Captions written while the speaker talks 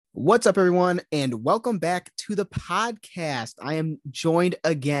What's up, everyone, and welcome back to the podcast. I am joined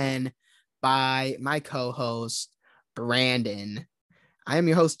again by my co-host, Brandon. I am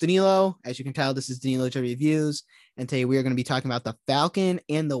your host, Danilo. As you can tell, this is Danilo Reviews, and today we are going to be talking about the Falcon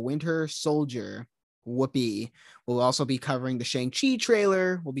and the Winter Soldier. Whoopee. We'll also be covering the Shang-Chi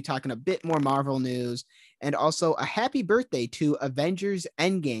trailer. We'll be talking a bit more Marvel news, and also a happy birthday to Avengers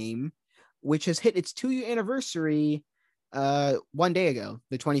Endgame, which has hit its 2-year anniversary one day ago,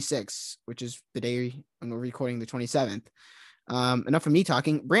 the 26th, which is the day when we're recording, the 27th. Enough of me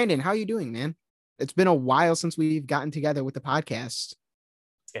talking. Brandon, how are you doing, man? It's been a while since we've gotten together with the podcast.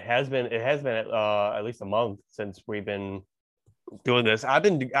 It has been at least a month since we've been doing this. I've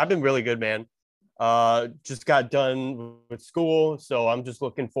been really good, man. Just got done with school, so I'm just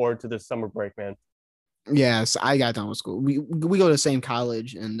looking forward to this summer break, man. Yes, I got done with school. We go to the same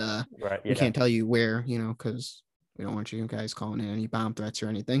college, and Right, we yeah. can't tell you where, because we don't want you guys calling in any bomb threats or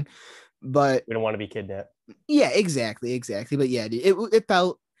anything. But We don't want to be kidnapped. yeah, exactly. But yeah, dude, it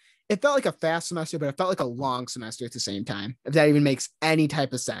felt like a fast semester, but it felt like a long semester at the same time. If that even makes any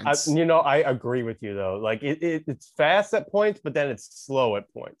type of sense. I agree with you though. Like it's fast at points, but then it's slow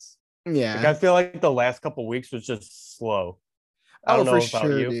at points. Like Yeah. I feel like the last couple weeks was just slow. I Oh, don't for know about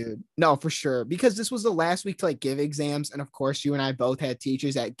sure, you. dude. No, for sure. Because this was the last week to give exams. And of course, you and I both had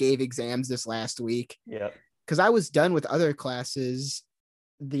teachers that gave exams this last week. Yeah. Because I was done with other classes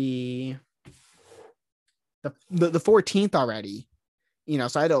the 14th already.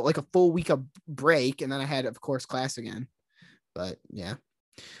 So I had a full week of break, and then I had, of course, class again. But yeah,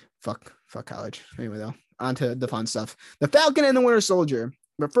 fuck college. Anyway, though, on to the fun stuff. The Falcon and the Winter Soldier.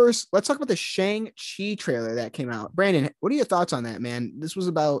 But first, let's talk about the Shang-Chi trailer that came out. Brandon, what are your thoughts on that, man? This was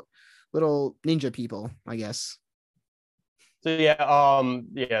about little ninja people, I guess. So yeah,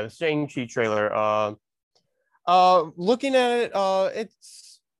 the Shang-Chi trailer. Looking at it,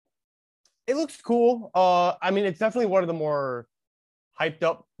 it looks cool. I mean, it's definitely one of the more hyped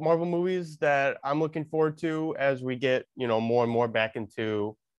up Marvel movies that I'm looking forward to as we get, more and more back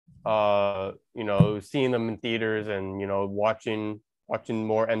into, seeing them in theaters and, watching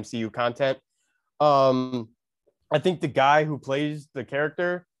more MCU content. Um, I think the guy who plays the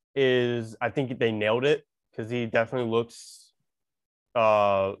character I think they nailed it because he definitely looks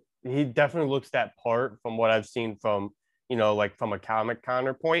that part from what I've seen from, like from a comic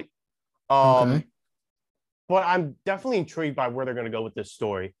counterpoint. Okay. Um, but I'm definitely intrigued by where they're going to go with this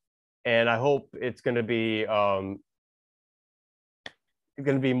story, and I hope it's going to be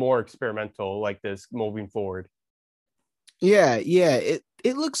more experimental like this moving forward. Yeah. It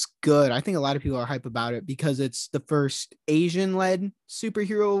looks good. I think a lot of people are hype about it because it's the first Asian-led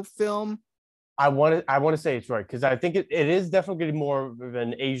superhero film. I want to say it's right because I think it is definitely getting more of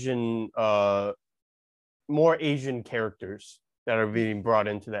an more Asian characters that are being brought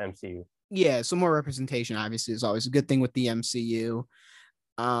into the MCU. Yeah, so more representation obviously is always a good thing with the MCU.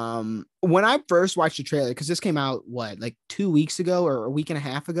 When I first watched the trailer, because this came out like 2 weeks ago or a week and a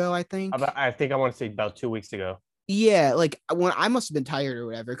half ago, I think. I think I want to say about 2 weeks ago. Yeah, like when I must have been tired or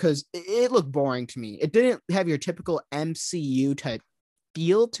whatever, because it looked boring to me. It didn't have your typical MCU type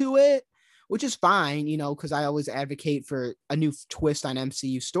feel to it, which is fine, because I always advocate for a new twist on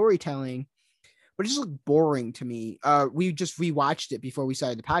MCU storytelling, but it just looked boring to me. We just rewatched it before we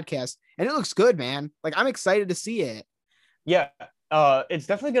started the podcast, and it looks good, man. Like, I'm excited to see it. Yeah, it's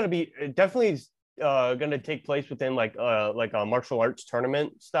definitely going to take place within like a martial arts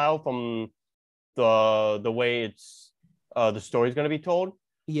tournament style from the way the story's going to be told.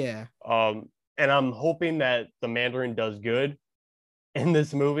 Yeah. And I'm hoping that the Mandarin does good in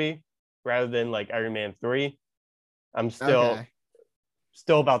this movie rather than like Iron Man 3. I'm Okay.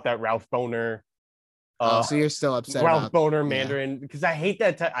 still about that Ralph Boner Oh, uh so you're still upset Ralph about, Boner yeah. Mandarin because I hate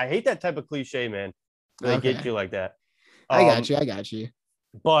that type of cliche, man. They get Okay. you like that. I got Um, you. I got you.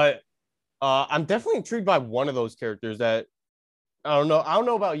 but I'm definitely intrigued by one of those characters that I don't know. I don't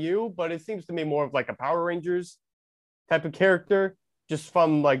know about you, but it seems to me more of like a Power Rangers type of character. Just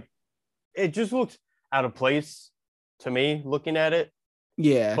from like, it just looks out of place to me looking at it.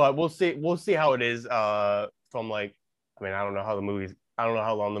 Yeah. But we'll see. We'll see how it is. From like, I mean, I don't know how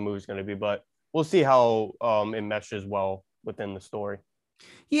long the movie's going to be, but we'll see how it meshes well within the story.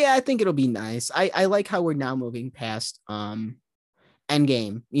 Yeah, I think it'll be nice. I like how we're now moving past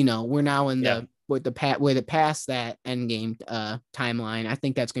Endgame. We're now in Yeah. the past that Endgame timeline. I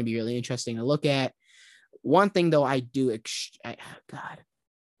think that's going to be really interesting to look at. One thing though, God.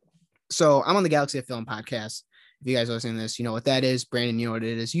 So I'm on the Galaxy of Film podcast. If you guys are listening to this, you know what that is. Brandon, you know what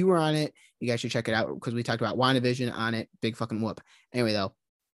it is. You were on it. You guys should check it out because we talked about WandaVision on it. Big fucking whoop. Anyway, though,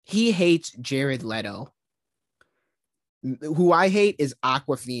 he hates Jared Leto. Who I hate is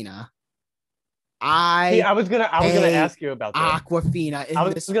Aquafina. See, I I was gonna hate ask you about that. Aquafina I in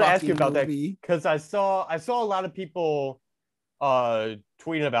was this gonna ask you fucking about that movie. because I saw a lot of people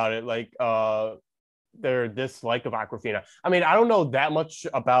tweeting about it, like their dislike of Aquafina. I mean, I don't know that much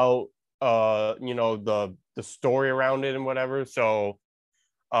about the story around it and whatever. So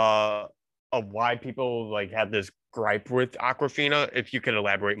uh of why people like have this gripe with Aquafina, if you could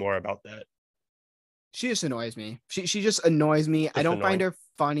elaborate more about that. She just annoys me. She just annoys me. I Just don't find annoying. her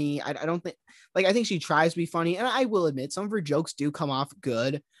funny. I don't think like I think she tries to be funny, and I will admit some of her jokes do come off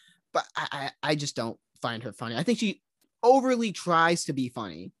good, but I just don't find her funny. I think she overly tries to be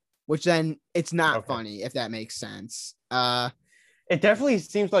funny, which then it's not Okay. funny if that makes sense. It definitely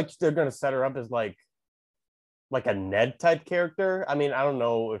seems like they're gonna set her up as like a Ned type character. I mean, I don't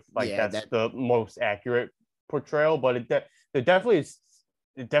know if like Yeah, that's that the most accurate portrayal, but it definitely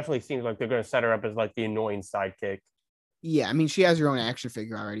it definitely seems like they're going to set her up as like the annoying sidekick. yeah. I mean, she has her own action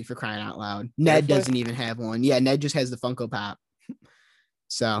figure already for crying out loud. Ned Seriously? doesn't even have one. Yeah, Ned just has the Funko Pop.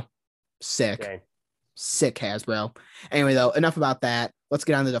 So sick. Dang. Sick Hasbro. Anyway, though, enough about that. Let's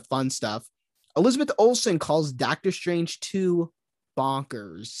get on to the fun stuff. Elizabeth Olsen calls Doctor Strange 2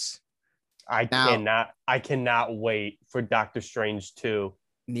 bonkers. Now, I cannot wait for Doctor Strange 2.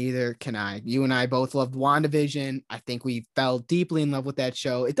 neither can I. You and I both loved WandaVision. I think we fell deeply in love with that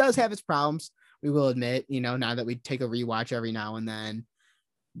show. It does have its problems, we will admit, now that we take a rewatch every now and then.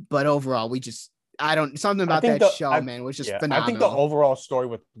 But overall, I don't, something I about think that show, man, was just I think the phenomenal. overall story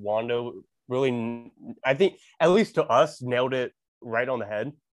with Wanda really, I think at least to us, nailed it right on the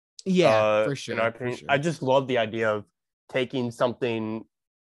head. Yeah, for In our sure. For opinion, I sure. just love the idea of taking something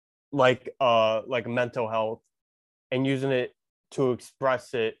like mental health and using it to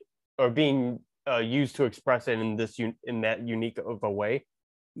express it, or being used to express it in in that unique of a way.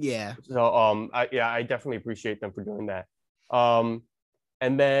 Yeah. So I definitely appreciate them for doing that.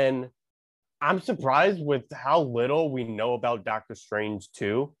 And then I'm surprised with how little we know about Doctor Strange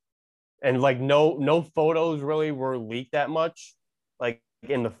too, and like no photos really were leaked that much, like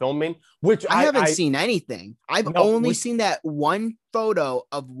in the filming. Which I haven't I seen anything. I've no only which seen that one photo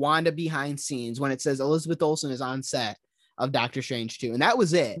of Wanda behind scenes when it says Elizabeth Olsen is on set of Doctor Strange 2, and that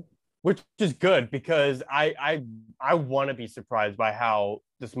was it. which is good because I want to be surprised by how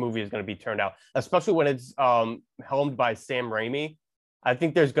this movie is going to be turned out, especially when it's helmed by Sam Raimi. I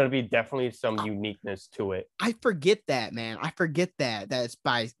think there's going to be definitely some uniqueness to it. I forget that, man. I forget that's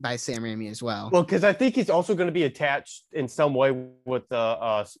by Sam Raimi as well. Well, because I think he's also going to be attached in some way with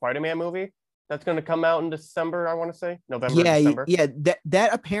the Spider-Man movie that's going to come out in December. I want to say November, Yeah, December. yeah.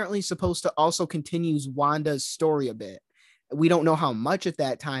 That apparently is supposed to also continues Wanda's story a bit. We don't know how much at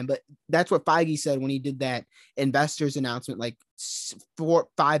that time, but that's what Feige said when he did that investors announcement like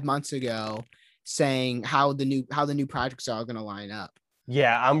 5 months ago, saying how the new projects are all going to line up.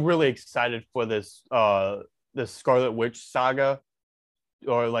 Yeah, I'm really excited for this Scarlet Witch saga,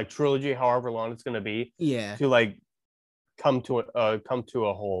 or like trilogy, however long it's going to be, Yeah, to like come to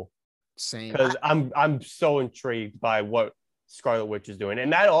a whole. same. Because I'm so intrigued by what Scarlet Witch is doing,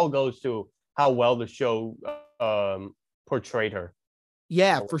 and that all goes to how well the show portrayed her.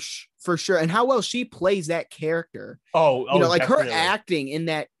 Yeah, for sure. And how well she plays that character. Like her Definitely. acting in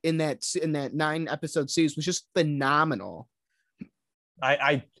that 9 episode series was just phenomenal.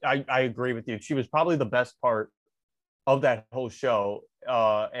 I agree with you. She was probably the best part of that whole show,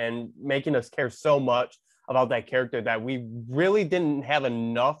 and making us care so much about that character that we really didn't have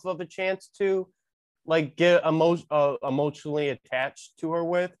enough of a chance to like get emotionally attached to her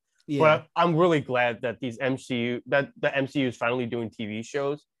with. Yeah. But I'm really glad that the MCU is finally doing TV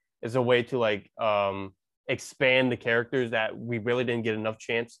shows as a way to like expand the characters that we really didn't get enough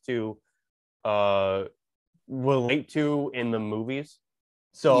chance to uh relate to in the movies.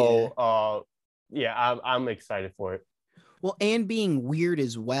 Yeah. So yeah, I'm excited for it. Well, and being weird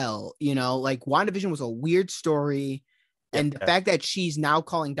as well, like WandaVision was a weird story. And the Yes. fact that she's now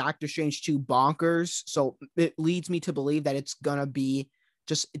calling Doctor Strange 2 bonkers, so it leads me to believe that it's gonna be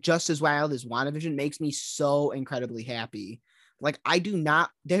just as wild as WandaVision, makes me so incredibly happy. Like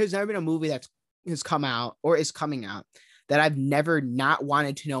there's never been a movie that has come out or is coming out that I've never not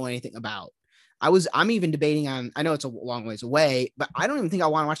wanted to know anything about. I'm even debating on, I know it's a long ways away, but I don't even think I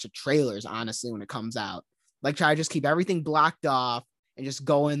want to watch the trailers, honestly, when it comes out. Like try to just keep everything blocked off and just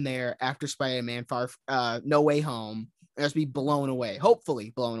go in there after Spider-Man No Way Home and just be blown away.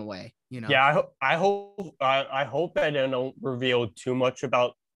 Hopefully blown away. Yeah, I hope that they don't reveal too much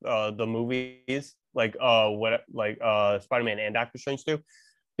about the movies, like Spider-Man and Doctor Strange too,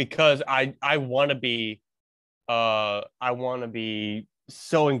 because I want to be I want to be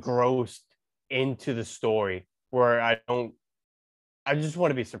so engrossed into the story where I just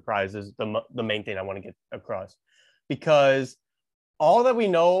want to be surprised is the main thing I want to get across, because all that we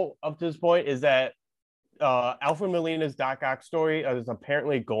know up to this point is that Alfred Molina's Doc Ock story is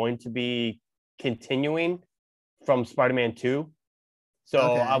apparently going to be continuing from Spider-Man 2. So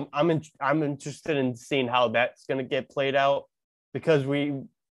Okay. I'm interested in seeing how that's going to get played out, because we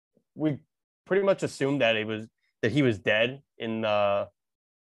pretty much assumed that he was dead in the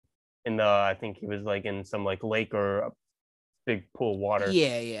I think he was like in some like lake or a big pool of water.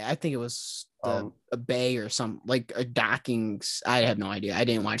 Yeah. I think it was Um, a bay or some like a docking. I have no idea. I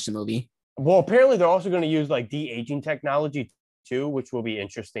didn't watch the movie. well, apparently they're also going to use like de-aging technology too, which will be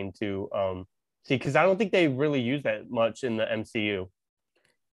interesting to see, because I don't think they really use that much in the MCU.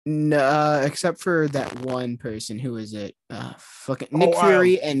 No, except for that one person. Who is it? Fucking Oh, Nick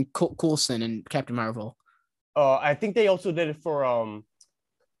Fury and Coulson and Captain Marvel. I think they also did it for oh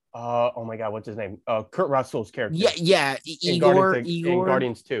my god, what's his name? Kurt Russell's character Yeah. in Igor.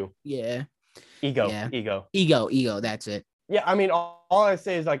 Guardians 2. Yeah, Ego, yeah. ego. Ego. That's it. Yeah, I mean, all I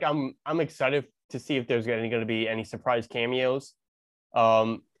say is like I'm excited to see if there's going to be any surprise cameos.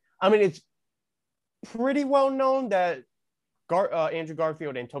 Um, I mean, it's pretty well known that Andrew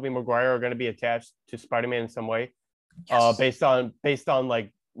Garfield and Tobey Maguire are going to be attached to Spider-Man in some way, Yes. based on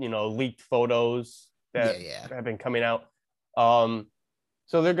like leaked photos that Yeah. have been coming out.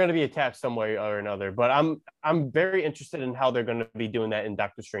 So they're going to be attached some way or another. But I'm very interested in how they're going to be doing that in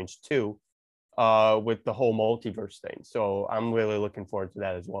Doctor Strange 2, with the whole multiverse thing. So I'm really looking forward to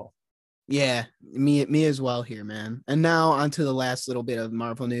that as well. Yeah, me as well here, man. And now on to the last little bit of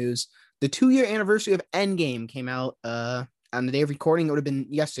Marvel news. The 2-year anniversary of Endgame came out on the day of recording. It would have been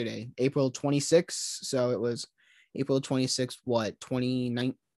yesterday, April 26th. So it was April 26th, what,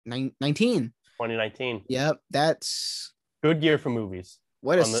 2019? 2019. Yep, that's Good year for movies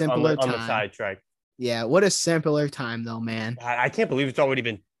what a on simpler the time. sidetrack. Yeah, what a simpler time though, man. I can't believe it's already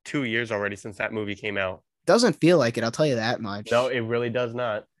been 2 years already since that movie came out. Doesn't feel like it, I'll tell you that No, much. it really does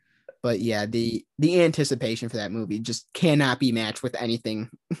not. But yeah, the anticipation for that movie just cannot be matched with anything.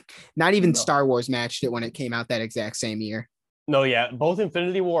 Not even No. Star Wars matched it when it came out that exact same year. No, yeah, both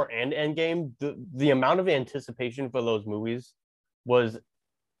Infinity War and Endgame, the amount of anticipation for those movies was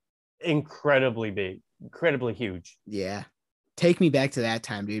incredibly big, incredibly huge. Yeah. Take me back to that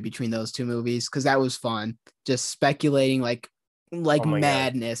time, dude, between those two movies, because that was fun. Just speculating like Oh my god,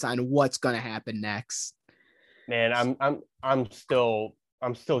 madness on what's gonna happen next. man, I'm still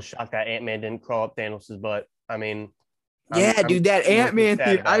shocked that Ant-Man didn't crawl up Thanos' butt. I mean, Yeah, dude, that I'm really Ant-Man sad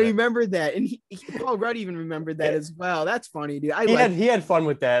theory. I about it. remember that. And Paul Rudd even remembered that Yeah, as well. That's funny, dude. I he like had fun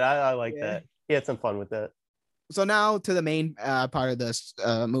with that. I like yeah. that. He had some fun with that. So now to the main part of this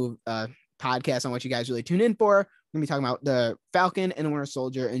podcast on what you guys really tune in for. We're gonna be talking about the Falcon and the Winter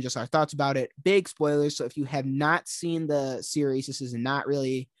Soldier and just our thoughts about it. Big spoilers. So if you have not seen the series, this is not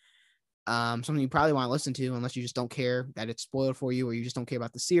really something you probably want to listen to unless you just don't care that it's spoiled for you or you just don't care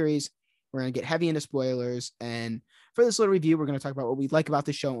about the series. We're going to get heavy into spoilers. And for this little review, we're going to talk about what we like about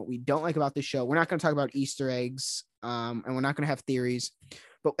the show and what we don't like about the show. We're not going to talk about Easter eggs and we're not going to have theories.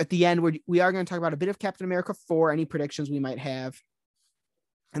 But at the end, we are going to talk about a bit of Captain America 4, any predictions we might have.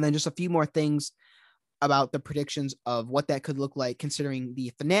 And then just a few more things about the predictions of what that could look like considering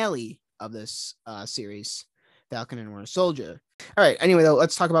the finale of this series, Falcon and Winter Soldier. All right. Anyway, though,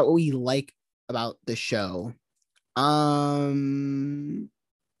 let's talk about what we like about the show. I'm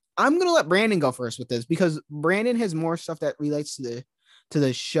gonna let Brandon go first with this because Brandon has more stuff that relates to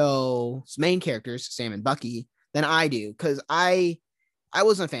the show's main characters, Sam and Bucky, than I do. Because I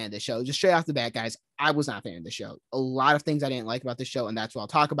wasn't a fan of this show. Just straight off the bat, guys, I was not a fan of the show. A lot of things I didn't like about the show, and that's what I'll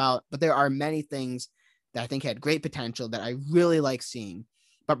talk about. But there are many things that I think had great potential that I really like seeing.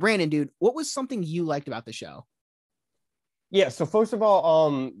 But Brandon, dude, what was something you liked about the show? Yeah. So first of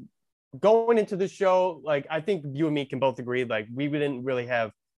all, going into the show, like I think you and me can both agree, like we didn't really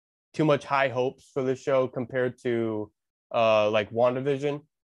have too much high hopes for the show compared to like WandaVision.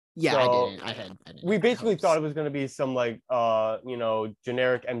 Yeah, I So didn't. I didn't we have high basically thought hopes. it was going to be some like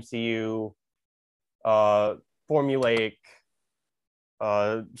generic MCU formulaic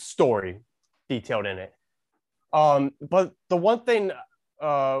story detailed in it. But the one thing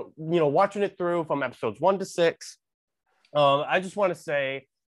watching it through from episodes 1 to 6, I just want to say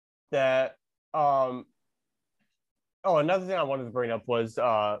that another thing I wanted to bring up was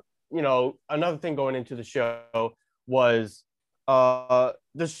another thing going into the show was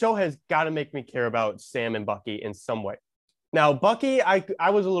the show has got to make me care about Sam and Bucky in some way. Now, Bucky, I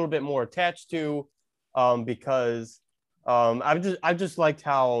was a little bit more attached to because I just liked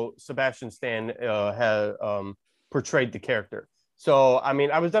how Sebastian Stan had portrayed the character. So, I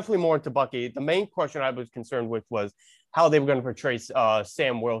mean, I was definitely more into Bucky. The main question I was concerned with was how they were going to portray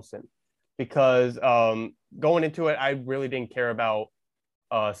Sam Wilson, because going into it, I really didn't care about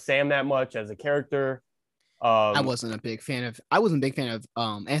Sam that much as a character. I Um, wasn't a big fan of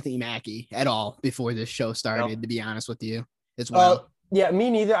Anthony Mackie at all before this show no, started, to be honest with you, as uh, well. yeah,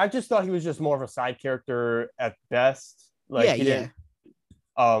 me neither. I just thought he was just more of a side character at best. Yeah, Like he yeah. didn't.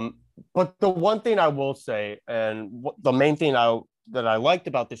 Um, but the one thing I will say, and the main thing that I liked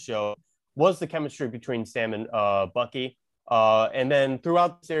about the show was the chemistry between Sam and Bucky. And then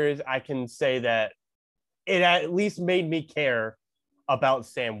throughout the series, I can say that it at least made me care about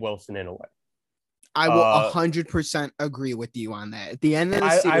Sam Wilson in a way. I will Uh, 100% agree with you on that. At the end of the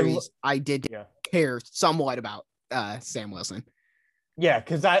I series, I did yeah care somewhat about Sam Wilson. yeah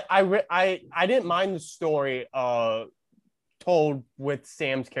because I didn't mind the story told with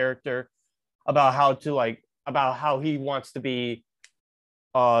Sam's character about about how he wants to be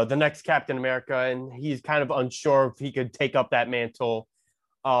the next Captain America, and he's kind of unsure if he could take up that mantle.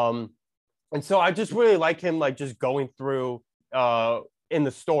 Um, and so I just really like him, like just going through in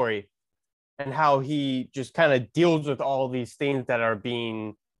the story and how he just kind of deals with all these things that are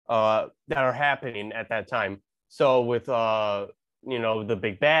being that are happening at that time. So with the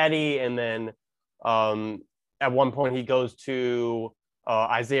big baddie, and then um, at one point he goes to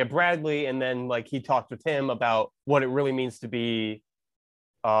Isaiah Bradley, and then like he talks with him about what it really means to be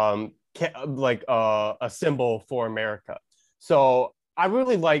a symbol for America. So I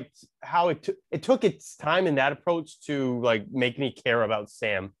really liked how it took its time in that approach to like make me care about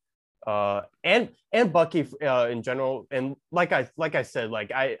Sam and Bucky in general. And like I said,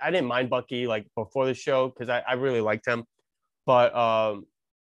 like I didn't mind Bucky like before the show because I really liked him, but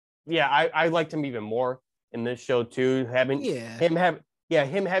yeah, I liked him even more in this show too. Having Yeah.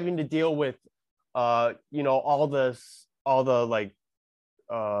 him having to deal with all the like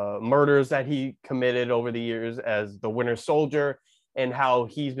murders that he committed over the years as the Winter Soldier, and how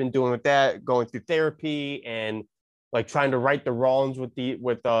he's been doing with that, going through therapy and like trying to right the wrongs with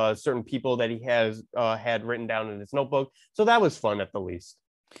certain people that he has had written down in his notebook. So that was fun at the least.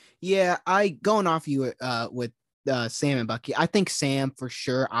 Yeah, I going off you with Sam and Bucky. I think Sam for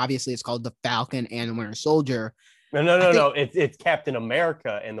sure. Obviously, it's called the Falcon and the Winter Soldier. I think. No. It's Captain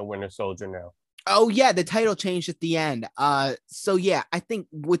America and the Winter Soldier now. Oh yeah, the title changed at the end. So yeah, I think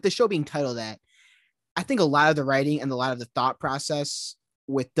with the show being titled that, I think a lot of the writing and a lot of the thought process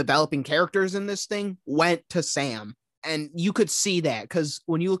with developing characters in this thing went to Sam, and you could see that because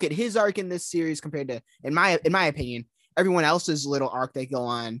when you look at his arc in this series compared to, in my opinion, everyone else's little arc they go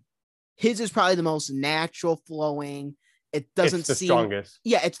on, his is probably the most natural flowing. It It's doesn't the seem, strongest.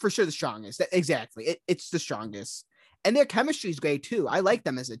 yeah, it's for sure the strongest. Exactly, it's the strongest, and their chemistry is great too. I like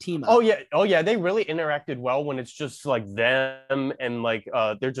them as a team up. Oh yeah, they really interacted well when it's just like them and like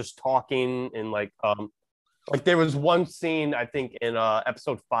they're just talking, and like there was one scene I think in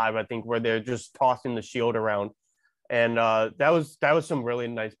episode 5 I think where they're just tossing the shield around, and that was some really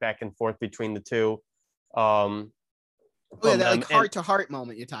nice back and forth between the two um Oh yeah, from that like them. And heart to heart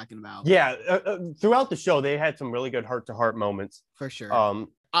moment you're talking about. yeah, throughout the show they had some really good heart to heart moments. For sure. um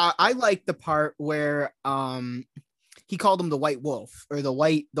I like the part where he called him the White Wolf or the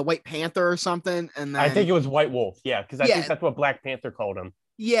White Panther or something, and I think then it was White Wolf, yeah, because I think yeah, that's what Black Panther called him.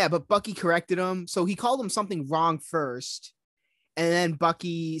 yeah, but Bucky corrected him, so he called him something wrong first, and then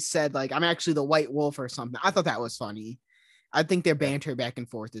Bucky said like I'm actually the White Wolf or something. I thought that was funny. I think their Yeah. banter back and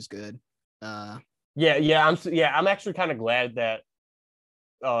forth is good. Uh, I'm actually kind of glad that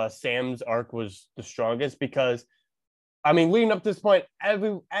Sam's arc was the strongest, because I mean, leading up to this point, I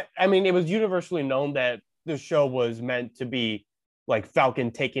mean, it was universally known that the show was meant to be like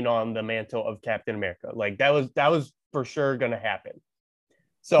Falcon taking on the mantle of Captain America. Like that was for sure going to happen.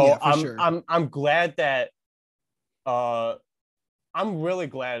 So yeah, for sure. I'm glad that uh I'm really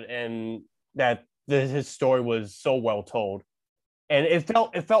glad and that his story was so well told, and it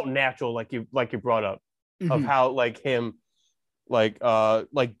felt natural, like you brought up, of Mm-hmm. how like him like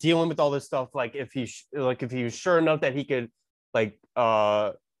dealing with all this stuff, like if he was sure enough that he could like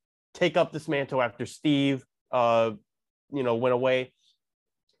take up this mantle after Steve went away.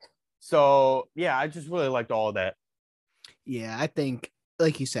 So yeah, I just really liked all of that. Yeah, I think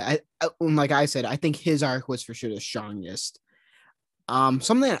like you said, like I said, I think his arc was for sure the strongest.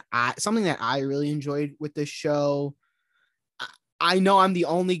 Something that I really enjoyed with this show. I know I'm the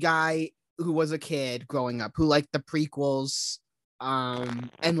only guy who was a kid growing up who liked the prequels,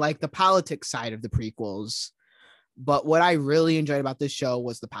 and like the politics side of the prequels. But what I really enjoyed about this show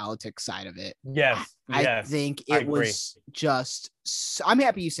was the politics side of it. Yes, I yes, think I it agree. was just. I'm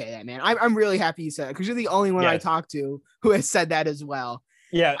happy you say that, man. I'm really happy you said that because you're the only one I Yes. talked to who has said that as well.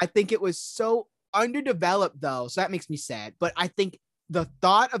 Yeah, I think it was so underdeveloped though, so that makes me sad. But I think the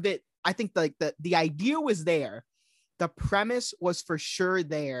thought of it, I think like the idea was there, the premise was for sure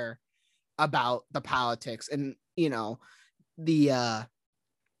there about the politics and the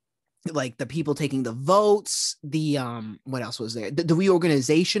like the people taking the votes, the what else was there, the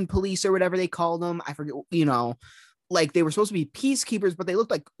reorganization police or whatever they called them, I forget, like they were supposed to be peacekeepers but they looked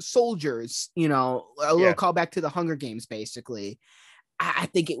like soldiers, a little callback to the Hunger Games basically. I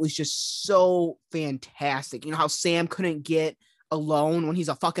think it was just so fantastic. How Sam couldn't get a loan when he's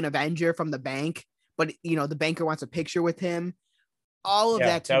a fucking Avenger from the bank, but the banker wants a picture with him. All of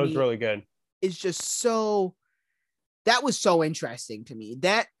that to that me was really good. is just so. That was so interesting to me.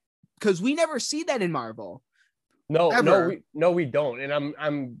 That because we never see that in Marvel. No, ever. we don't, and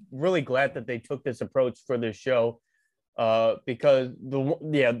I'm really glad that they took this approach for this show, because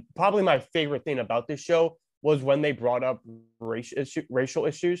probably my favorite thing about this show was when they brought up racial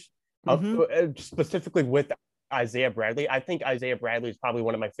issues, specifically with Isaiah Bradley. I think Isaiah Bradley is probably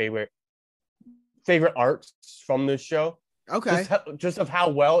one of my favorite arcs from this show. Okay. Just of how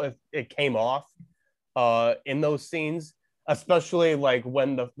well it came off in those scenes, especially like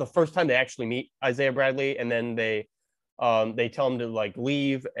when the first time they actually meet Isaiah Bradley, and then they tell him to like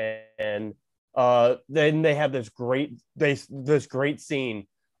leave, and then they have this great scene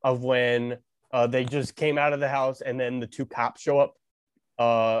of when they just came out of the house, and then the two cops show up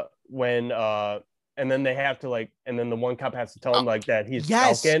and then they have to and then the one cop has to tell him that he's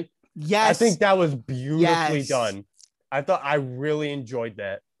Falcon. Yes. I think that was beautifully done. I really enjoyed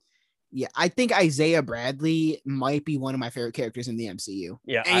that. Yeah, I think Isaiah Bradley might be one of my favorite characters in the MCU.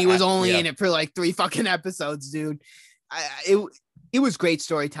 Yeah, and he was only in it for like 3 fucking episodes, dude. It was great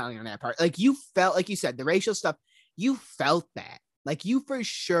storytelling on that part. Like you felt, like you said, the racial stuff. You felt that, like you for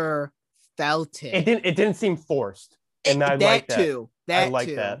sure felt it. It didn't seem forced, and I like that too. I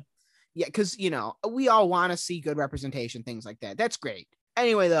like that. Yeah, because we all want to see good representation, things like that. That's great.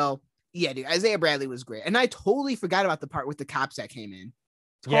 Anyway, though, yeah, dude, Isaiah Bradley was great, and I totally forgot about the part with the cops that came in.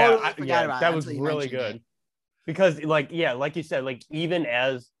 That was really good. Because like you said, like even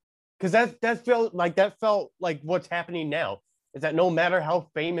as because that felt like what's happening now is that no matter how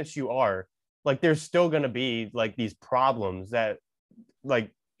famous you are, like there's still gonna be like these problems that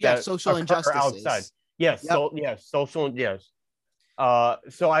social injustices outside. Yes, social, yes.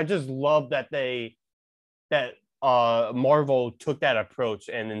 So I just love that Marvel took that approach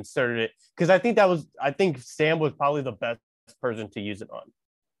and inserted it, because I think Sam was probably the best person to use it on.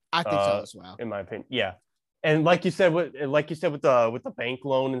 I think so as well, in my opinion. Yeah, and like you said with the bank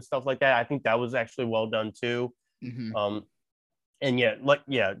loan and stuff like that, I think that was actually well done too. Mm-hmm.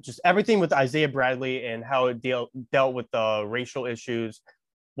 And just everything with Isaiah Bradley and how it dealt with the racial issues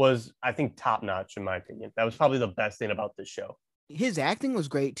was, I think, top notch in my opinion. That was probably the best thing about this show. His acting was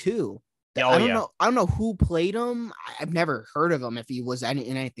great too. I don't know who played him. I've never heard of him if he was in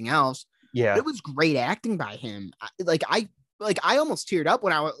anything else. Yeah, but it was great acting by him. I almost teared up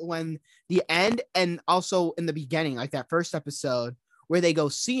when the end, and also in the beginning, like that first episode where they go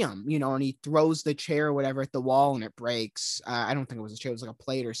see him, and he throws the chair or whatever at the wall and it breaks. I don't think it was a chair; it was like a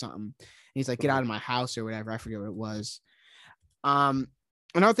plate or something. And he's like, "Get out of my house" or whatever. I forget what it was.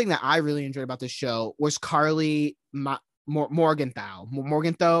 Another thing that I really enjoyed about this show was Carly Morgenthau.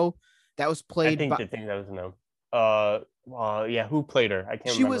 That was played. I think that was known. Who played her? I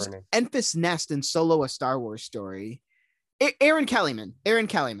can't remember her name. She was Enfys Nest in Solo: A Star Wars Story. Erin Kellyman.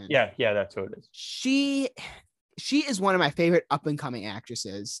 Yeah, that's who it is. She is one of my favorite up and coming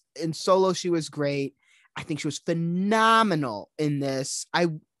actresses. In Solo, she was great. I think she was phenomenal in this. I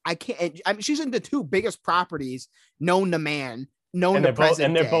mean, she's in the 2 biggest properties known to man, known to present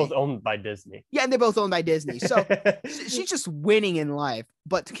and they're day. both owned by Disney. Yeah, and they're both owned by Disney. So she's just winning in life.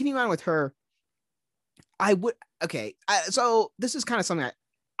 But to continue on with her, so this is kind of something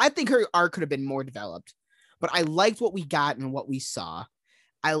I think her arc could have been more developed. But I liked what we got and what we saw.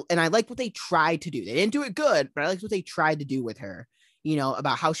 I liked what they tried to do. They didn't do it good, but I liked what they tried to do with her,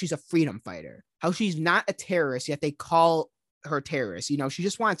 about how she's a freedom fighter, how she's not a terrorist, yet they call her terrorist. She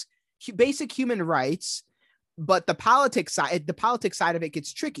just wants basic human rights, but the politics side of it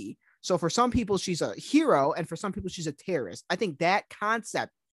gets tricky. So for some people, she's a hero, and for some people, she's a terrorist. I think that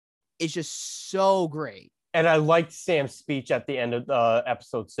concept is just so great. And I liked Sam's speech at the end of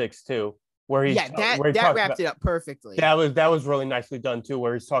episode 6 too. Where that wrapped it up perfectly. That was really nicely done too,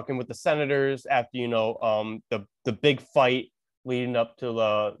 where he's talking with the senators after the big fight leading up to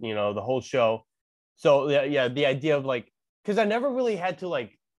the whole show. So yeah, the idea of like, because I never really had to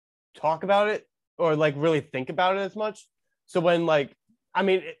like talk about it or like really think about it as much. So when like, I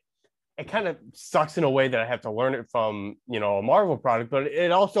mean, it kind of sucks in a way that I have to learn it from, a Marvel product, but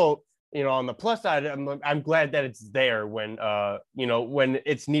it also, on the plus side, I'm glad that it's there when, when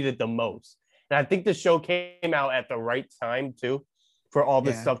it's needed the most. And I think the show came out at the right time too, for all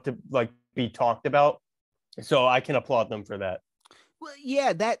this stuff to like be talked about. So I can applaud them for that. Well,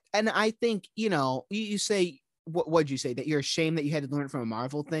 yeah, and I think, you say, what'd you say? That you're ashamed that you had to learn it from a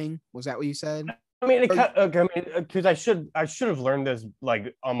Marvel thing? Was that what you said? I mean, because I should have learned this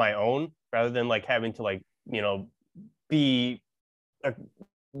like on my own rather than like having to like be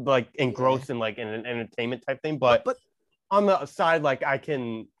like engrossed in like an entertainment type thing. But on the side, like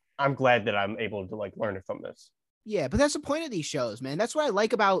I'm glad that I'm able to like learn it from this. Yeah, but that's the point of these shows, man. That's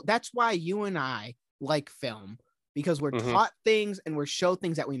why you and I like film, because we're taught things and we're shown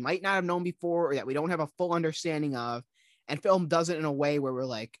things that we might not have known before or that we don't have a full understanding of. And film does it in a way where we're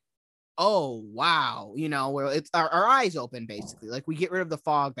like, oh, wow, where it's our eyes open, basically. Like we get rid of the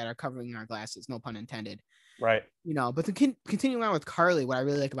fog that are covering our glasses, no pun intended. Right. But to continue on with Carly, what I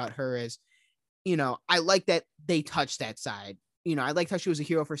really like about her is, I like that they touched that side. I liked how she was a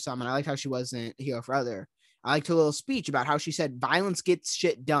hero for some, and I liked how she wasn't a hero for other. I liked her little speech about how she said violence gets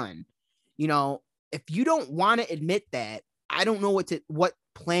shit done. If you don't want to admit that, I don't know what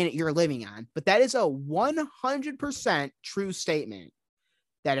planet you're living on, but that is a 100% true statement.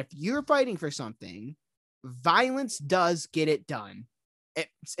 That if you're fighting for something, violence does get it done.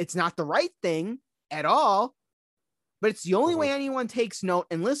 It's not the right thing at all, but it's the only way anyone takes note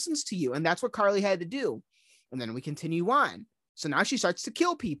and listens to you. And that's what Carly had to do. And then we continue on. So now she starts to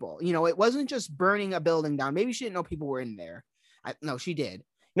kill people. It wasn't just burning a building down. Maybe she didn't know people were in there. No, she did.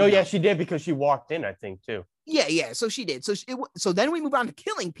 No, yeah, she did, because she walked in, I think, too. Yeah. So she did. So then we move on to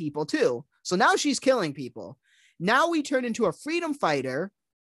killing people, too. So now she's killing people. Now we turn into a freedom fighter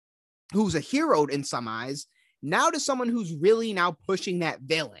who's a hero in some eyes, now to someone who's really now pushing that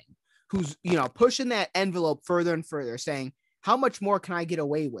villain, who's, pushing that envelope further and further, saying, how much more can I get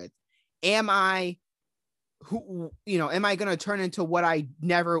away with? Am I going to turn into what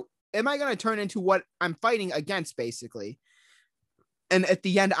I'm fighting against, basically? And at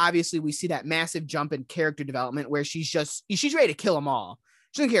the end, obviously, we see that massive jump in character development where she's ready to kill them all.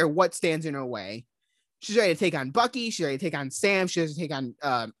 She doesn't care what stands in her way. She's ready to take on Bucky. She's ready to take on Sam. She's ready to take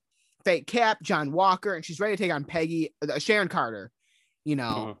on Fake Cap, John Walker, and she's ready to take on Peggy, Sharon Carter, and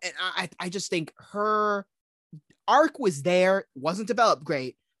I just think her arc was there, wasn't developed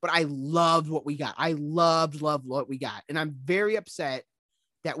great, but I loved what we got. I loved what we got. And I'm very upset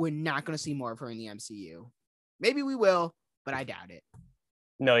that we're not going to see more of her in the MCU. Maybe we will, but I doubt it.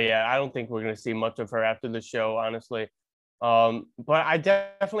 No, yeah, I don't think we're going to see much of her after the show, honestly. But I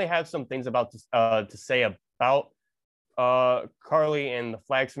definitely have some things to say about Carly and the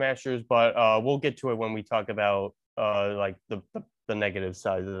Flag Smashers, but we'll get to it when we talk about like the negative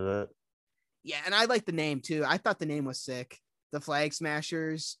side of it. Yeah, and I like the name too. I thought the name was sick. The Flag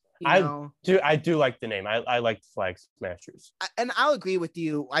Smashers. I do like the name. I like the Flag Smashers. And I'll agree with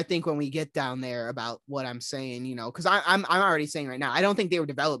you. I think when we get down there about what I'm saying, because I'm already saying right now, I don't think they were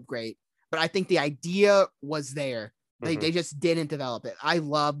developed great, but I think the idea was there. They just didn't develop it. I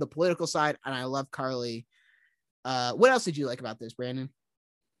love the political side, and I love Carly. What else did you like about this, Brandon?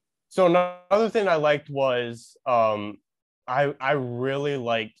 So another thing I liked was I really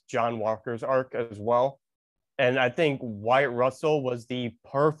liked John Walker's arc as well. And I think Wyatt Russell was the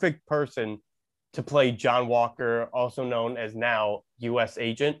perfect person to play John Walker, also known as now U.S.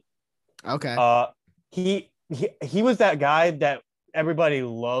 Agent. Okay. He was that guy that everybody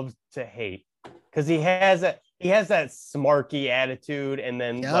loves to hate because he has that smarky attitude, and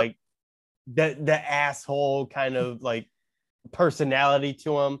then like the asshole kind of like personality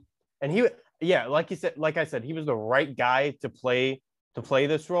to him. And like I said, he was the right guy to play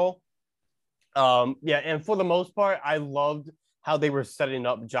this role. And for the most part, I loved how they were setting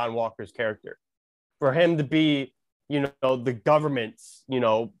up John Walker's character for him to be, the government's,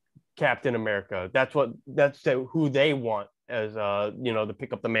 Captain America. That's who they want as to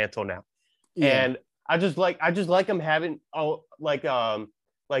pick up the mantle now. Yeah. And I just like him having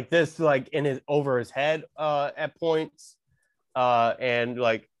like this like over his head at points, and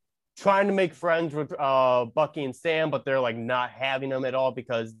like trying to make friends with Bucky and Sam, but they're like not having them at all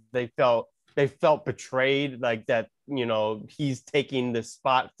because they felt betrayed, like that, he's taking this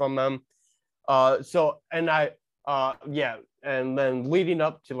spot from them. And then leading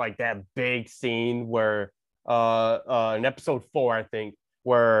up to like that big scene where in episode 4, I think,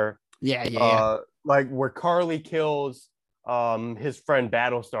 where like where Carly kills his friend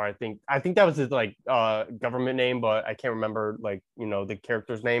Battlestar. I think that was his like government name, but I can't remember like the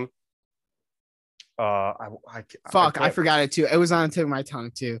character's name. I Fuck, I can't, forgot it too. It was on the tip of my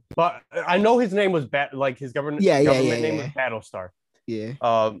tongue too. but I know his name was like his government Yeah, yeah, yeah, government name was yeah. Battlestar.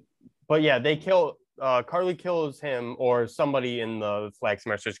 Yeah. But yeah, they kill Carly kills him, or somebody in the Flag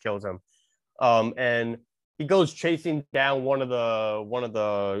Smashers kills him. And he goes chasing down one of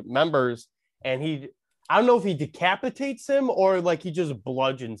the members, and I don't know if he decapitates him or like he just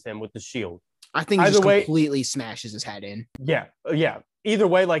bludgeons him with the shield. I think he Either just way, completely smashes his head in. yeah. Either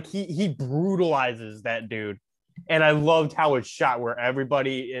way, like he brutalizes that dude, and I loved how it's shot, where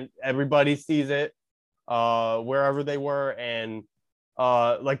everybody sees it, wherever they were, and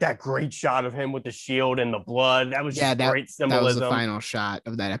like that great shot of him with the shield and the blood. That was Yeah, just great that was the symbolism. final shot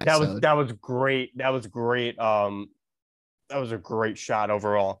of that That was episode. that was great. That was great. That was a great shot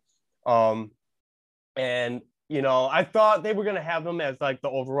overall. Um, and I thought they were gonna have him as like the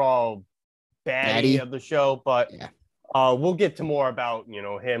overall baddie Daddy. of the show, but Yeah. we'll get to more about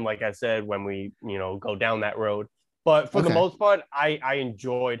him, like I said, when we go down that road. But for the Okay. most part, I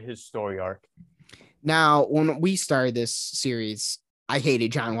enjoyed his story arc. Now, when we started this series, I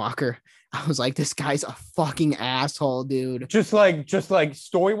hated John Walker. I was like, this guy's a fucking asshole, dude. Just like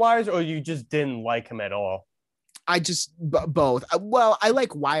story wise, or you just didn't like him at all? I just both. Well, I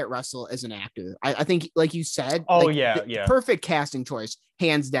like Wyatt Russell as an actor. I think, like you said, Oh like, yeah, the yeah. perfect casting choice,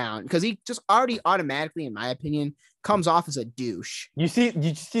 hands down, because he just already automatically, in my opinion, comes off as a douche. Did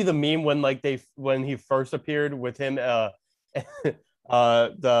you see the meme when like when he first appeared with him, the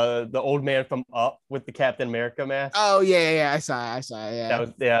old man from Up with the Captain America mask? Oh yeah, I saw it, yeah.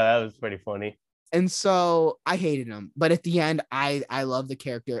 That was pretty funny. And so I hated him, but at the end, I love the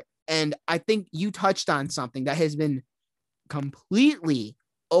character, and I think you touched on something that has been completely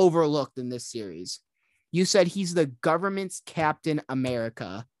overlooked in this series. You said he's the government's Captain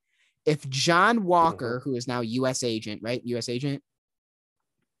America. If John Walker, who is now U.S. agent, right? U.S. agent.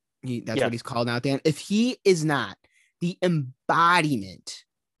 That's what he's called now, Dan. If he is not the embodiment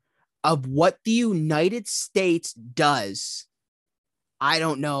of what the United States does, I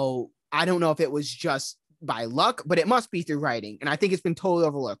don't know. I don't know if it was just by luck, but it must be through writing. And I think it's been totally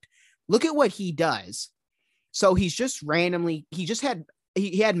overlooked. Look at what he does. So he's just randomly, he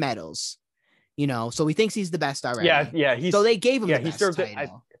had medals, so he thinks he's the best already. Yeah. So they gave him the he best served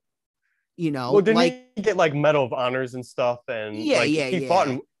title. Well, didn't he get like Medal of Honors and stuff? And he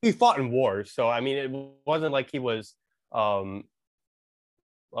fought in wars. So I mean, it wasn't like he was that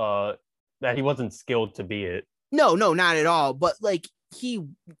he wasn't skilled to be it. No, not at all. But like he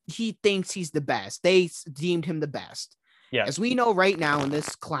thinks he's the best. They deemed him the best. Yeah. As we know right now in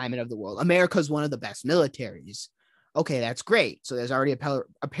this climate of the world, America's one of the best militaries. Okay, that's great. So there's already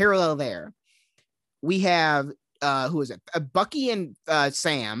a parallel there. We have who is it? Bucky and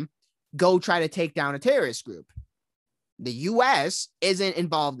Sam go try to take down a terrorist group. The U.S. isn't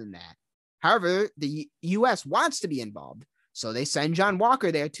involved in that. However, the U.S. wants to be involved. So they send John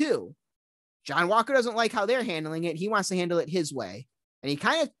Walker there too. John Walker doesn't like how they're handling it. He wants to handle it his way. And he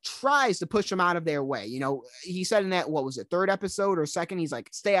kind of tries to push them out of their way. He said in that, what was it, third episode or second? He's like,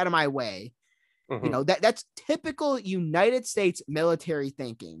 stay out of my way. Mm-hmm. That's typical United States military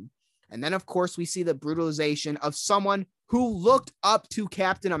thinking. And then, of course, we see the brutalization of someone who looked up to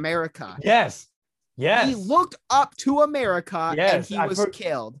Captain America. Yes. He looked up to America, and he was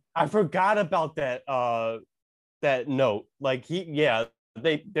killed. I forgot about that that note. Like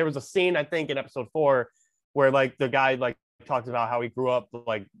there was a scene, I think, in episode 4 where like the guy like talks about how he grew up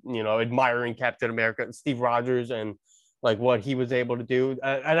like admiring Captain America and Steve Rogers and like what he was able to do.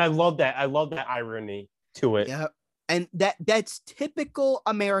 And I love that. I love that irony to it. Yeah. And that's typical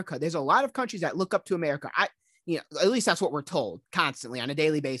America. There's a lot of countries that look up to America. At least that's what we're told constantly on a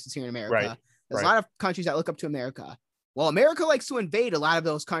daily basis here in America. Right. There's a lot of countries that look up to America. Well, America likes to invade a lot of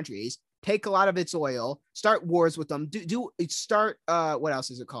those countries, take a lot of its oil, start wars with them, start what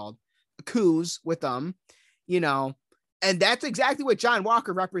else is it called? Coups with them, and that's exactly what John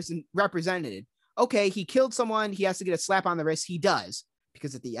Walker represented. Okay, he killed someone, he has to get a slap on the wrist. He does,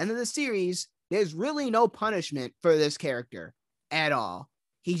 because at the end of the series, there's really no punishment for this character at all.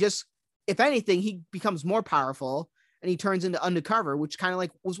 He just, if anything, he becomes more powerful and he turns into undercover, which kind of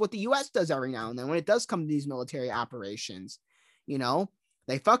like was what the U.S. does every now and then when it does come to these military operations.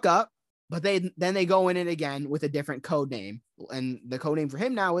 They fuck up, but then they go in it again with a different code name. And the code name for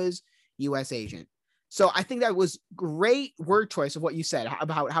him now is U.S. agent. So I think that was great word choice of what you said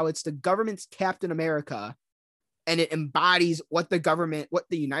about how it's the government's Captain America, and it embodies what the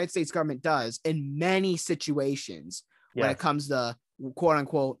United States government does in many situations when it comes to quote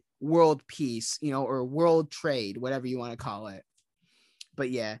unquote world peace, or world trade, whatever you want to call it. But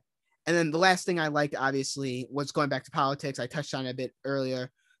yeah. And then the last thing I liked, obviously, was going back to politics. I touched on it a bit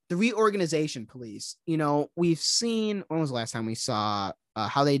earlier. The reorganization police. We've seen, when was the last time we saw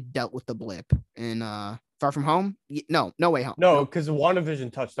how they dealt with the blip in Far From Home? No Way Home. No, because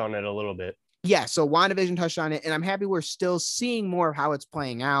WandaVision touched on it a little bit. Yeah, so WandaVision touched on it, and I'm happy we're still seeing more of how it's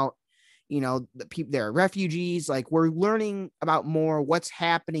playing out. The people, there are refugees. Like, we're learning about more what's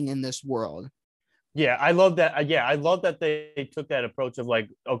happening in this world. Yeah, I love that. Yeah, I love that they took that approach of like,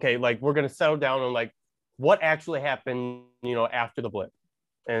 okay, like we're gonna settle down on like what actually happened, after the blip,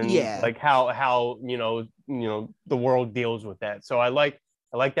 and like how the world deals with that. So I like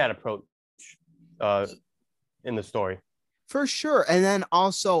that approach in the story. For sure. And then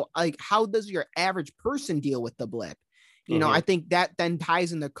also, like, how does your average person deal with the blip? I think that then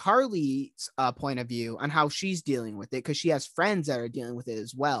ties into Carly's point of view on how she's dealing with it, because she has friends that are dealing with it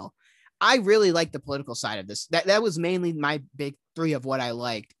as well. I really like the political side of this. That was mainly my big three of what I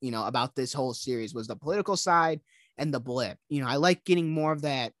liked, about this whole series, was the political side and the blip. I like getting more of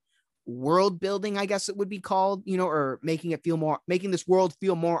that world building, I guess it would be called, or making this world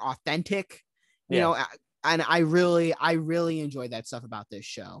feel more authentic, and I really enjoy that stuff about this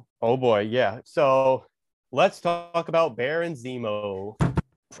show. Oh boy, yeah. So let's talk about Baron Zemo.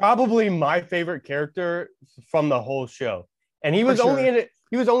 Probably my favorite character from the whole show. And he was only in it.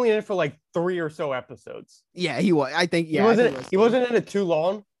 He was only in it for like 3 or so episodes. Yeah, he was. I think. Yeah, he wasn't in it too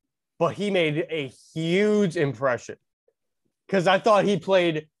long, but he made a huge impression. Because I thought he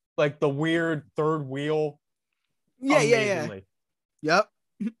played like the weird third wheel. Yeah. Yep.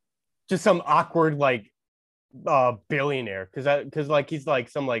 Just some awkward billionaire, because like he's like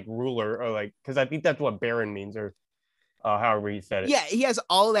some like ruler, or like, because I think that's what Baron means, or however he said it. Yeah, he has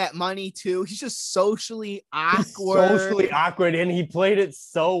all that money too. He's just socially awkward, and he played it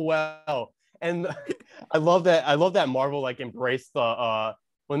so well. And I love that Marvel like embraced the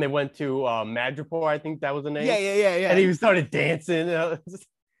when they went to Madripoor, I think that was the name. Yeah. And he started dancing. The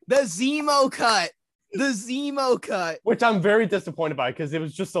Zemo cut, which I'm very disappointed by, because it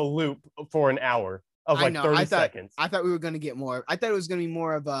was just a loop for an hour of like 30 seconds. I thought we were going to get more. I thought it was going to be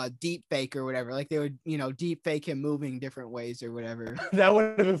more of a deep fake or whatever. Like they would, deep fake him moving different ways or whatever. That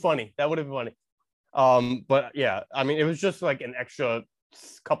would have been funny. But yeah, I mean, it was just like an extra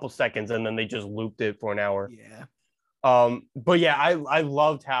couple seconds, and then they just looped it for an hour. Yeah. But yeah, I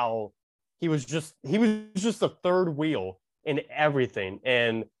loved how he was just a third wheel in everything.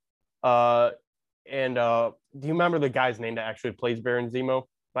 And do you remember the guy's name that actually plays Baron Zemo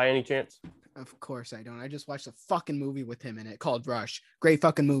by any chance? Of course I don't. I just watched a fucking movie with him in it called Rush. Great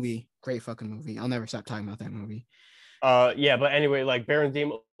fucking movie. I'll never stop talking about that movie. Yeah, but anyway, like Baron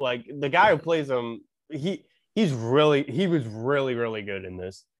Zemo, like the guy who plays him, he was really good in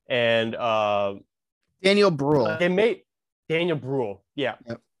this. And Daniel Bruhl. They made Daniel Bruhl. Yeah.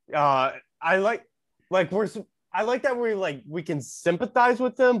 Yep. I like that we can sympathize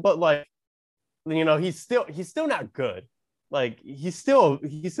with him, but like, he's still not good. Like he's still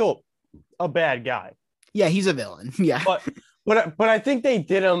a bad guy. Yeah, he's a villain. Yeah. But I think they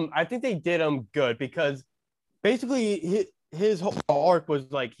did him good, because basically his whole arc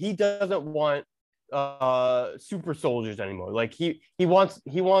was like, he doesn't want super soldiers anymore. Like he wants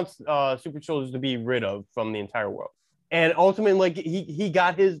super soldiers to be rid of from the entire world. And ultimately, like he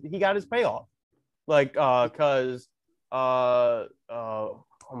got his payoff. Like because oh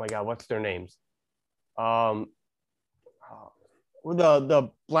my god, what's their names?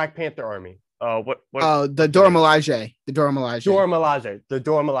 The Black Panther Army. The Dora Milaje. The Dora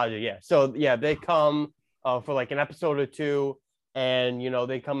Milaje. Yeah. So yeah, they come for like an episode or two, and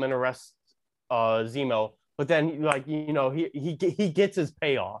they come and arrest Zemo. But then he gets his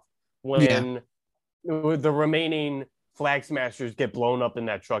payoff when the remaining Flag Smashers get blown up in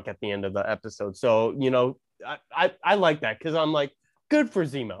that truck at the end of the episode. So I like that, because I'm like, good for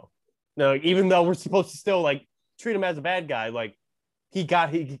Zemo. Even though we're supposed to still like treat him as a bad guy, like he got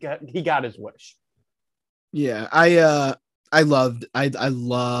his wish. Yeah, I love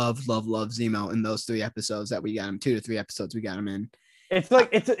Zemo in those 3 episodes that we got him, 2 to 3 episodes we got him in. It's like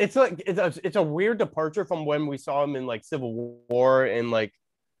it's a weird departure from when we saw him in like Civil War, and like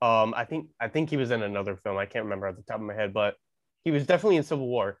I think he was in another film. I can't remember at the top of my head, but he was definitely in Civil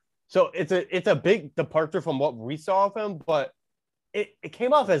War. So it's a big departure from what we saw of him, but it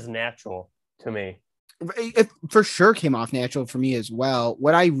came off as natural to me. It for sure came off natural for me as well.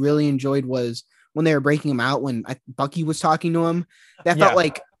 What I really enjoyed was when they were breaking him out, when Bucky was talking to him. That felt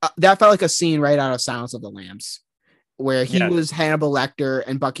like a scene right out of Silence of the Lambs, where he Yes. was Hannibal Lecter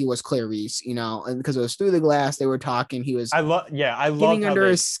and Bucky was Clarice, you know, and because it was through the glass, they were talking. He was I loved getting how under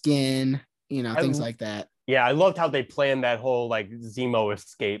his skin, you know, things I like that. yeah, I loved how they planned that whole like Zemo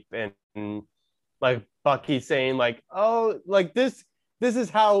escape and like Bucky saying like, oh, like this is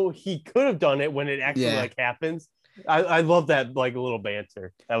how he could have done it when it actually Yeah. like happens. I love that like little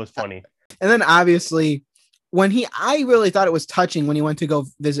banter. That was funny. And then obviously I really thought it was touching when he went to go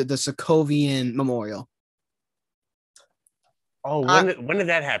visit the Sokovian Memorial. Oh, when did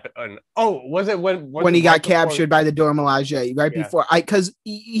that happen? Oh, was it when he got captured by the Dora Milaje right before because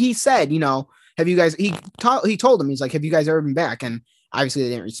he said, you know, have you guys, he told him, he's like, have you guys ever been back? And obviously they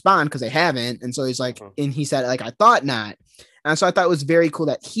didn't respond because they haven't. And so he's like, and he said, like, I thought not. And so I thought it was very cool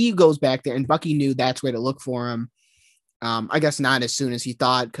that he goes back there and Bucky knew that's where to look for him. I guess not as soon as he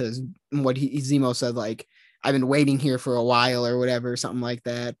thought, because what Zemo said, like, I've been waiting here for a while or whatever, something like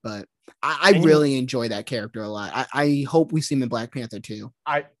that. But I really enjoy that character a lot. I hope we see him in Black Panther too.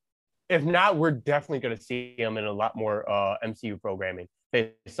 If not, we're definitely going to see him in a lot more MCU programming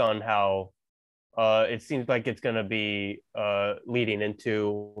based on how it seems like it's going to be leading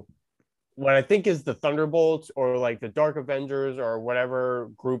into what I think is the Thunderbolts or like the Dark Avengers or whatever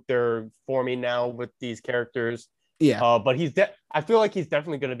group they're forming now with these characters. Yeah. But I feel like he's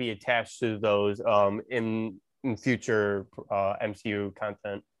definitely going to be attached to those in future MCU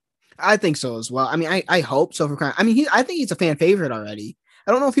content. I think so as well. I mean, I hope so for I mean, I think he's a fan favorite already.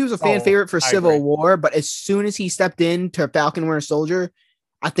 I don't know if he was a fan favorite for Civil War, but as soon as he stepped into Falcon Winter Soldier,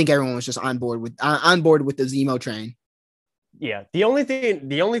 I think everyone was just on board with the Zemo train. Yeah. The only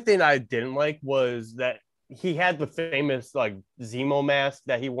thing I didn't like was that he had the famous like Zemo mask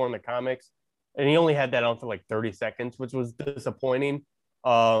that he wore in the comics, and he only had that on for like 30 seconds, which was disappointing.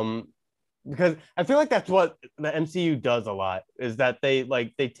 Because I feel like that's what the MCU does a lot, is that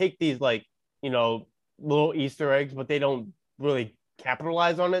they take these like, you know, little Easter eggs, but they don't really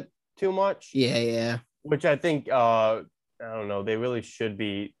capitalize on it too much. Yeah. Which I think I don't know, they really should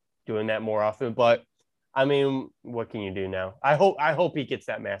be doing that more often. But I mean, what can you do now? I hope he gets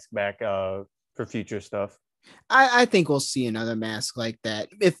that mask back for future stuff. I think we'll see another mask like that.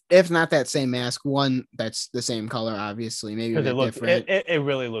 If not that same mask, one that's the same color, obviously, maybe a bit different. It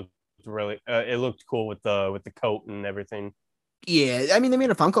really looked it looked cool with the coat and everything. Yeah, I mean, they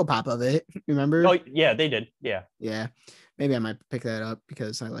made a Funko Pop of it. Remember? Oh yeah, they did. Yeah. Maybe I might pick that up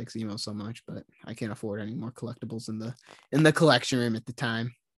because I like Zemo so much, but I can't afford any more collectibles in the collection room at the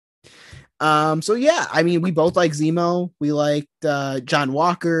time. So yeah, I mean, we both like Zemo. We liked John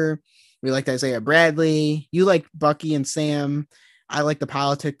Walker. We liked Isaiah Bradley. You like Bucky and Sam. I like the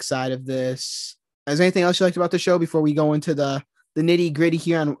politics side of this. Is there anything else you liked about the show before we go into the nitty gritty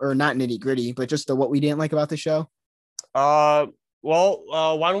here or not nitty gritty, but just what we didn't like about the show? Well,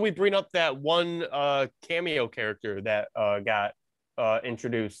 why don't we bring up that one cameo character that got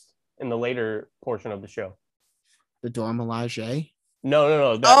introduced in the later portion of the show? The Dora Milaje?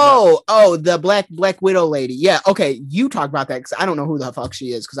 No. The Black Widow lady. Yeah. Okay. You talk about that because I don't know who the fuck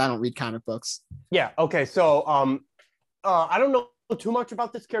she is because I don't read comic books. Yeah. Okay. So I don't know too much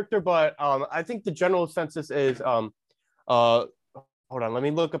about this character, but I think the general census is hold on, let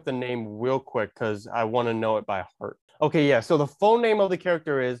me look up the name real quick because I want to know it by heart. Okay, yeah. So the full name of the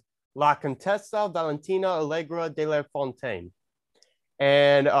character is La Contessa Valentina Allegra de la Fontaine,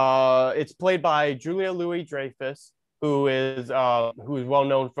 and it's played by Julia Louis-Dreyfus, who is well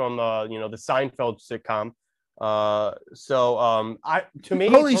known from the Seinfeld sitcom. To me,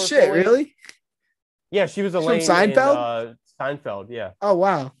 holy shit, really? Yeah, she was Elaine from Seinfeld. In, Seinfeld, yeah. Oh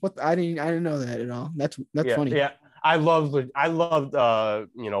wow, what I didn't know that at all. That's funny. Yeah, I loved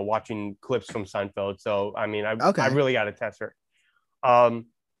watching clips from Seinfeld. So I mean, I really got to test her. But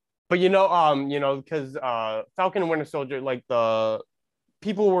because Falcon and Winter Soldier, like the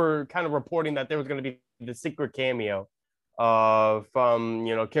people were kind of reporting that there was going to be the secret cameo from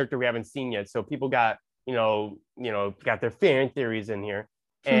character we haven't seen yet. So people got got their fan theories in here.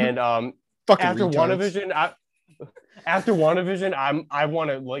 And after WandaVision, I want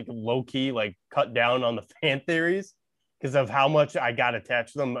to like low key like cut down on the fan theories because of how much I got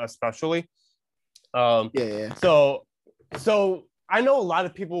attached to them, especially. Yeah. So I know a lot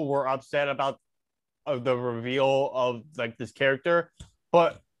of people were upset about the reveal of like this character,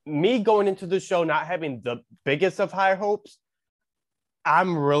 but me going into the show not having the biggest of high hopes,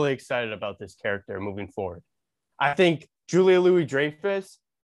 I'm really excited about this character moving forward. I think Julia Louis-Dreyfus,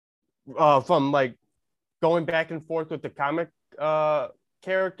 from like going back and forth with the comic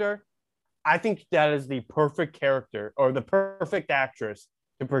character, I think that is the perfect character or the perfect actress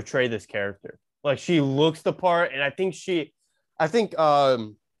to portray this character. Like she looks the part, and I think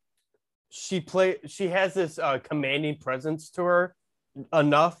she has this commanding presence to her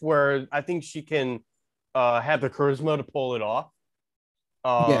enough where I think she can have the charisma to pull it off.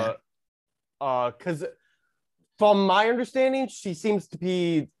 Yeah. Because from my understanding, she seems to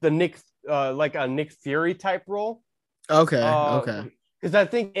be the like a Nick Fury type role. Okay. Okay. Because I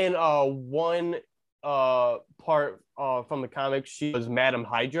think in one part from the comics, she was Madam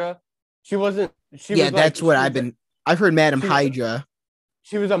Hydra. She wasn't. She Yeah, was like that's what I've heard Madam she was Hydra.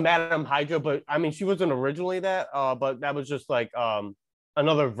 she was a Madam Hydra, but I mean, she wasn't originally that. But that was just like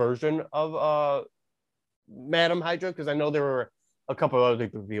another version of Madam Hydra, because I know there were a couple of other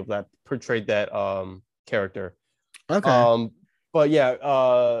people that portrayed that character. Okay. Um, but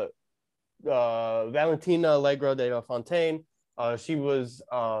yeah, Valentina Allegra de Fontaine. She was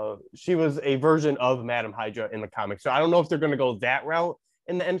a version of Madam Hydra in the comics. So I don't know if they're going to go that route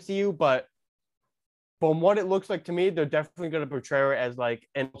in the MCU, but from what it looks like to me, they're definitely going to portray her as like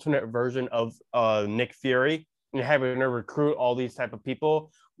an alternate version of Nick Fury and having her recruit all these type of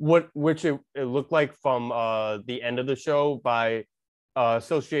people. Which it looked like from the end of the show by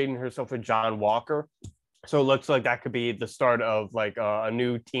associating herself with John Walker. So it looks like that could be the start of like a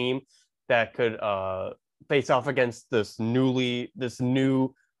new team that could face off against this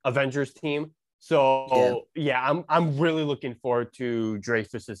new Avengers team. So I'm really looking forward to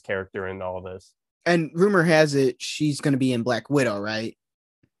Dreyfus's character in all this. And rumor has it she's going to be in Black Widow, right?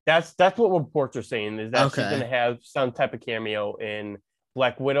 That's what reports are saying, is that she's going to have some type of cameo in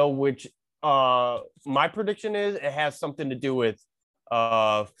Black Widow, which my prediction is it has something to do with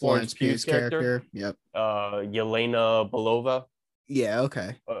Florence Pugh's character. Yep. Yelena Belova. Yeah,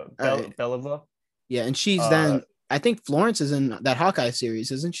 okay. Right. Belova. Yeah, and she's then I think Florence is in that Hawkeye series,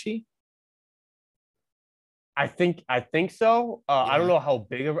 isn't she? I think so. I don't know how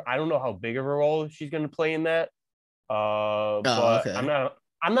big of a role she's going to play in that. But okay.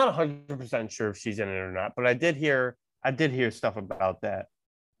 I'm not 100% sure if she's in it or not. But I did hear stuff about that.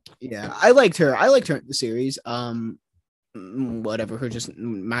 Yeah, I liked her. In the series. Whatever, her just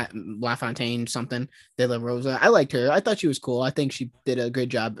La Fontaine something De La Rosa. I liked her. I thought she was cool. I think she did a great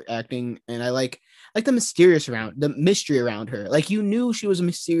job acting, and I like the mystery around her. Like, you knew she was a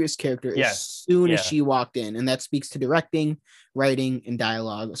mysterious character as soon as she walked in, and that speaks to directing, writing, and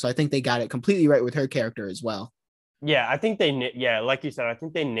dialogue. So I think they got it completely right with her character as well. Yeah, I think like you said, I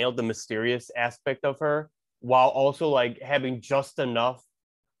think they nailed the mysterious aspect of her while also like having just enough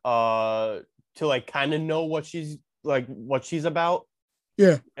to like kind of know what she's about.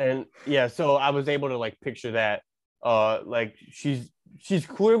 Yeah. And yeah, so I was able to like picture that like she's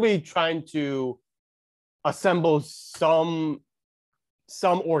clearly trying to assemble some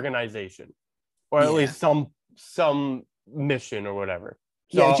organization, or at least some mission or whatever.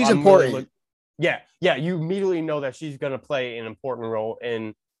 So yeah, she's important. Really you immediately know that she's going to play an important role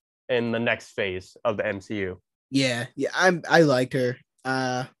in the next phase of the MCU. Yeah, I liked her.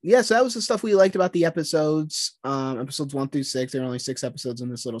 So that was the stuff we liked about the episodes. Episodes 1 through 6. There are only 6 episodes in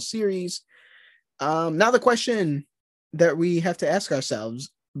this little series. Now the question that we have to ask ourselves,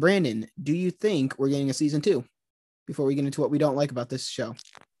 Brandon, do you think we're getting a season 2 before we get into what we don't like about this show?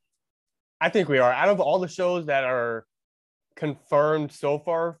 I think we are. Out of all the shows that are confirmed so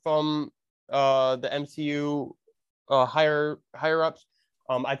far from the MCU higher ups,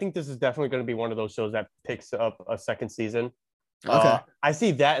 I think this is definitely going to be one of those shows that picks up a second season. Okay. I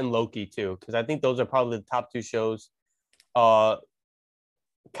see that in Loki too, because I think those are probably the top 2 shows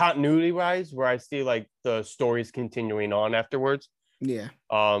continuity wise where I see like the stories continuing on afterwards. Yeah.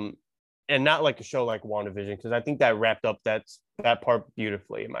 And not like a show like WandaVision, because I think that wrapped up that part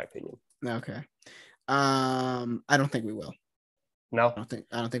beautifully, in my opinion. Okay. I don't think we will. No, I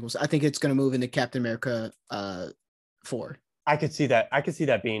don't think we'll. I think it's going to move into Captain America 4. I could see that. I could see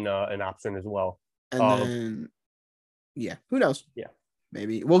that being an option as well. And then, yeah, who knows? Yeah,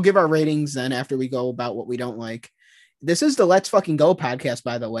 maybe we'll give our ratings then after we go about what we don't like. This is the Let's Fucking Go podcast,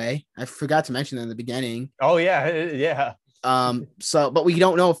 by the way. I forgot to mention that in the beginning. Oh yeah. So, but we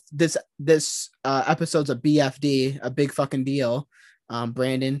don't know if this episode's a BFD, a big fucking deal.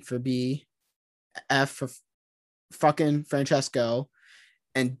 Brandon for B, F for fucking Francesco,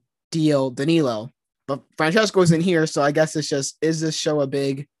 and deal Danilo. But Francesco's in here, so I guess it's just, is this show a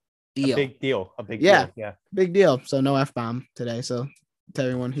big deal? A big deal. Yeah. Big deal. So no F-bomb today. So to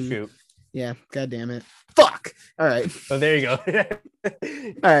everyone who shoot. Yeah, god damn it. Fuck. All right. So there you go.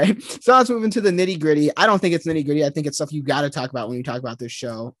 All right. So let's move into the nitty-gritty. I don't think it's nitty-gritty. I think it's stuff you got to talk about when you talk about this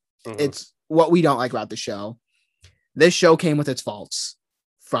show. Mm-hmm. It's what we don't like about the show. This show came with its faults.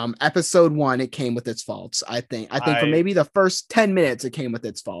 From episode 1, it came with its faults. I think for maybe the first 10 minutes, it came with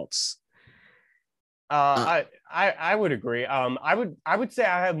its faults. I I would agree. I would say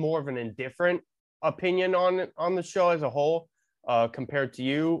I have more of an indifferent opinion on the show as a whole, compared to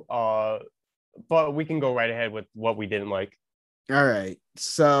you. But we can go right ahead with what we didn't like. All right.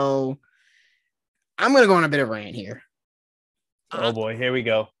 So I'm going to go on a bit of a rant here. Oh boy, here we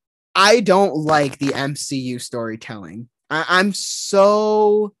go. I don't like the MCU storytelling. I'm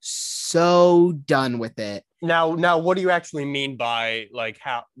so done with it. Now, what do you actually mean by like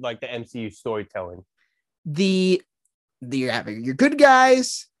the MCU storytelling? The you have your good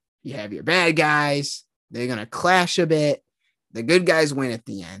guys, you have your bad guys. They're gonna clash a bit. The good guys win at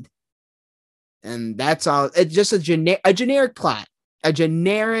the end, and that's all. It's just a generic plot,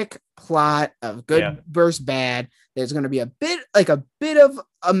 of good versus bad. There's going to be a bit of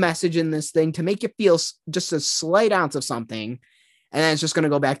a message in this thing to make you feel just a slight ounce of something, and then it's just going to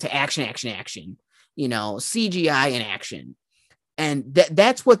go back to action, CGI and action. And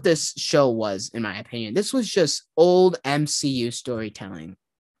that's what this show was, in my opinion. This was just old MCU storytelling,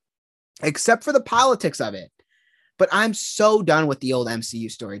 except for the politics of it. But I'm so done with the old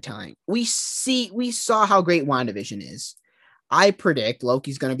MCU storytelling. We saw how great WandaVision is. I predict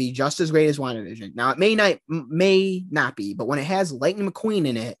Loki's going to be just as great as WandaVision. Now, it may not be, but when it has Lightning McQueen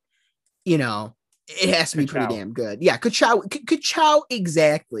in it, it has to be pretty damn good. Yeah, Ka-chow,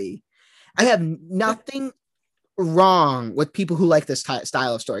 exactly. I have nothing wrong with people who like this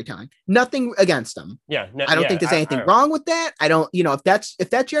style of storytelling. Nothing against them. Yeah, I don't think there's anything wrong with that. I don't, if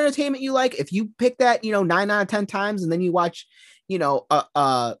that's your entertainment you like, if you pick that, 9 out of 10 times and then you watch,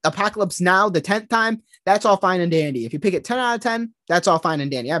 Apocalypse Now the 10th time, that's all fine and dandy. If you pick it 10 out of 10, that's all fine and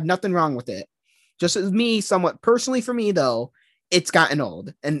dandy. I have nothing wrong with it. Just as me, somewhat personally for me though, it's gotten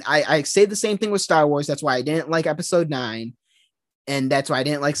old. And I say the same thing with Star Wars. That's why I didn't like episode 9. And that's why I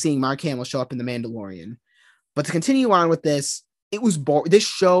didn't like seeing Mark Hamill show up in The Mandalorian. But to continue on with this, it was boring. This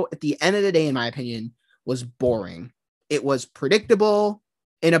show, at the end of the day, in my opinion, was boring. It was predictable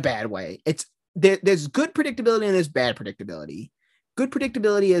in a bad way. There's good predictability and there's bad predictability. Good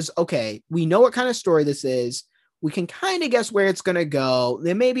predictability is, okay, we know what kind of story this is. We can kind of guess where it's going to go.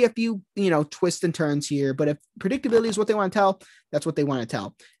 There may be a few, twists and turns here, but if predictability is what they want to tell, that's what they want to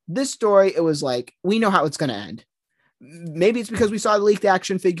tell. This story, it was like, we know how it's going to end. Maybe it's because we saw the leaked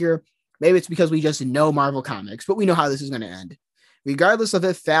action figure. Maybe it's because we just know Marvel Comics, but we know how this is going to end. Regardless of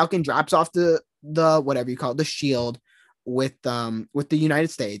if Falcon drops off the whatever you call it, the shield with the United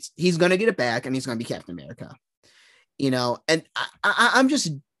States, he's going to get it back and he's going to be Captain America. And I'm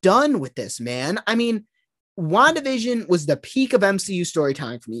just done with this, man. I mean, WandaVision was the peak of MCU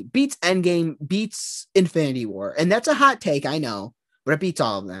storytelling for me. Beats Endgame, beats Infinity War. And that's a hot take, I know, but it beats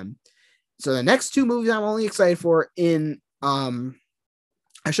all of them. So the next 2 movies I'm only excited for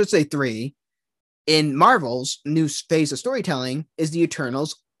I should say 3, in Marvel's new phase of storytelling is the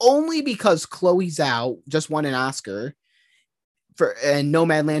Eternals, only because Chloe Zhao just won an Oscar and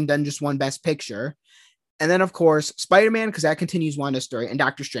Nomadland done just won Best Picture. And then, of course, Spider-Man, because that continues Wanda's story, and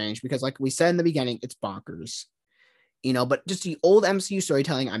Doctor Strange, because like we said in the beginning, it's bonkers. But just the old MCU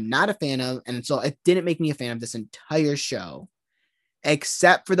storytelling, I'm not a fan of, and so it didn't make me a fan of this entire show,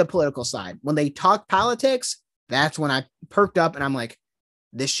 except for the political side. When they talk politics, that's when I perked up and I'm like,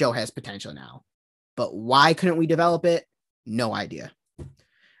 this show has potential now. But why couldn't we develop it? No idea.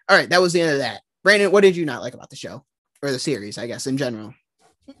 All right, that was the end of that. Brandon, what did you not like about the show or the series, I guess, in general?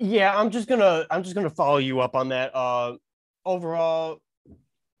 Yeah, I'm just gonna follow you up on that. Overall,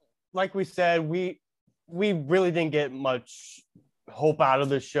 like we said, we really didn't get much hope out of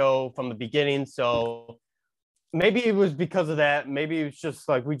the show from the beginning. So maybe it was because of that. Maybe it's just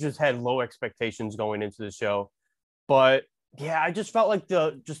like we just had low expectations going into the show. But yeah, I just felt like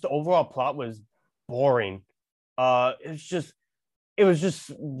the overall plot was boring. It was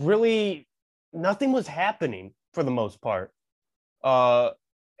just really nothing was happening for the most part.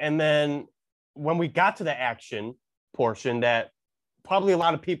 And then when we got to the action portion that probably a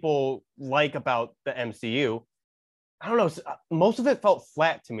lot of people like about the MCU, I don't know, most of it felt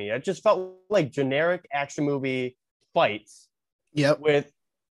flat to me. It just felt like generic action movie fights. Yep. With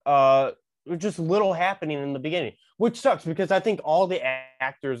just little happening in the beginning, which sucks because I think all the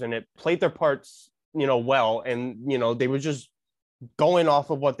actors in it played their parts, well, and they were just going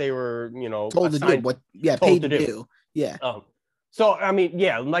off of what they were, told to do, paid to do. Yeah. So I mean,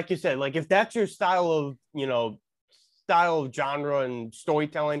 yeah, like you said, like if that's your style of genre and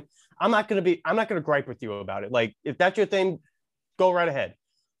storytelling, I'm not gonna gripe with you about it. Like if that's your thing, go right ahead.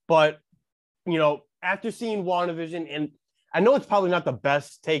 But after seeing WandaVision, and I know it's probably not the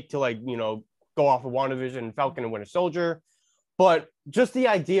best take to go off of WandaVision and Falcon and Winter Soldier, but just the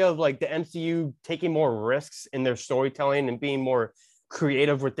idea of like the MCU taking more risks in their storytelling and being more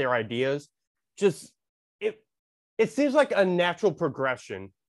creative with their ideas, just it seems like a natural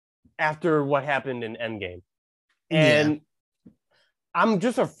progression after what happened in Endgame. Yeah. And I'm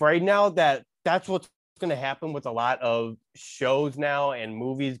just afraid now that that's what's going to happen with a lot of shows now and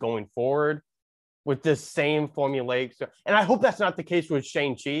movies going forward with this same formulaic. And I hope that's not the case with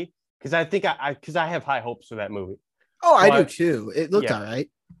Shang-Chi, because I think because I have high hopes for that movie. Oh, I do too. It looked all right.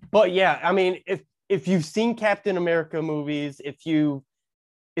 But yeah, I mean, if you've seen Captain America movies, if you've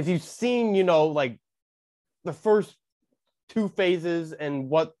seen, like the first two phases and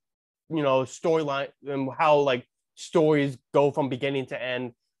what, storyline and how like stories go from beginning to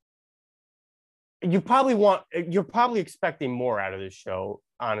end, you're probably expecting more out of this show,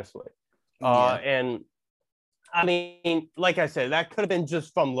 honestly. And I mean, like I said, that could have been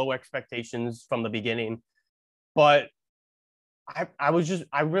just from low expectations from the beginning, but I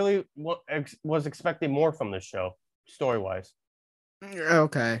really was expecting more from this show, story-wise.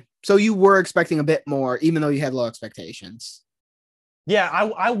 Okay. So you were expecting a bit more, even though you had low expectations. Yeah,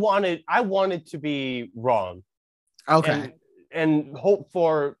 I wanted to be wrong. Okay. And hope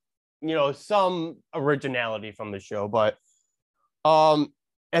for, some originality from the show. But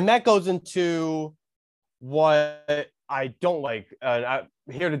and that goes into what I don't like. I'm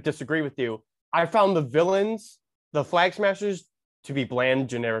here to disagree with you. I found the villains, the Flag Smashers, to be bland,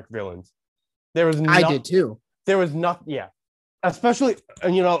 generic villains. I did too. There was nothing, yeah. Especially,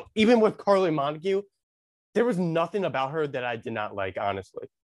 even with Carly Montague, there was nothing about her that I did not like, honestly.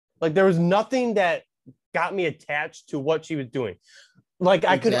 Like, there was nothing that got me attached to what she was doing. Like,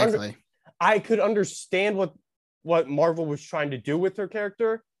 exactly. I could understand what Marvel was trying to do with her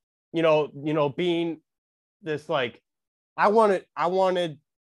character. Being this, like, I wanted to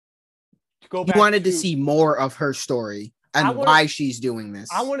go back. You wanted to see more of her story and why she's doing this.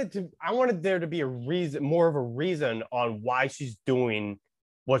 I wanted there to be more of a reason on why she's doing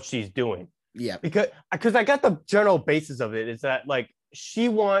what she's doing. Yeah. Because I got the general basis of it is that, like, she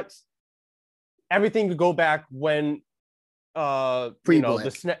wants everything to go back when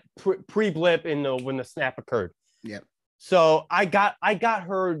pre-blip. Pre-blip and when the snap occurred. Yeah. So I got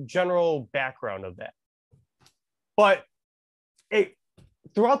her general background of that. But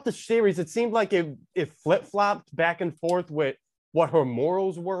throughout the series, it seemed like it flip-flopped back and forth with what her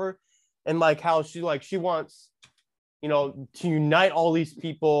morals were, and like how she wants, to unite all these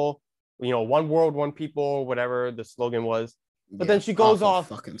people, one world, one people, whatever the slogan was. But then she goes off.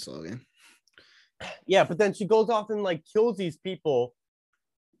 Fucking slogan. Yeah, but then she goes off and like kills these people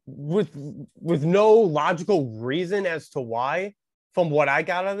with no logical reason as to why. From what I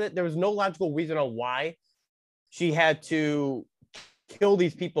got out of it, there was no logical reason on why she had to kill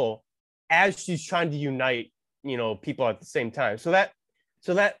these people as she's trying to unite, people at the same time. So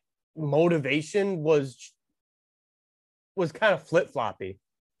that motivation was kind of flip-floppy.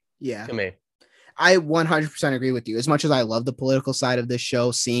 Yeah. To me. I 100% agree with you. As much as I love the political side of this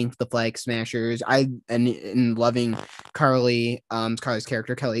show, seeing the Flag Smashers, and loving Carly's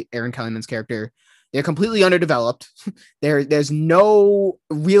character, Erin Kellyman's character, they're completely underdeveloped. There's no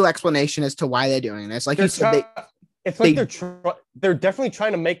real explanation as to why they're doing this. Like you said, they're definitely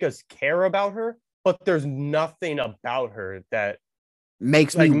trying to make us care about her, but there's nothing about her that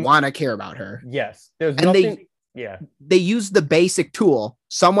makes me want to care about her. Yes, there's nothing. They used the basic tool.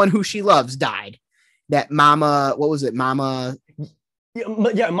 Someone who she loves died. That Mama, what was it? Mama.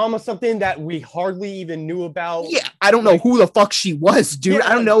 Yeah, Mama something that we hardly even knew about. Yeah, I don't know who the fuck she was, dude. Yeah,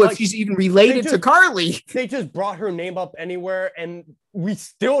 I don't know if she's even related to Carly. They just brought her name up anywhere, and we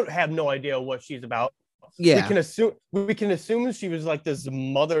still have no idea what she's about. Yeah, we can assume she was like this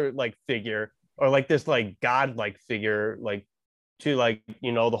mother like figure, or like this like god like figure, like to like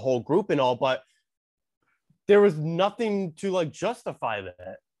the whole group and all, but there was nothing to like justify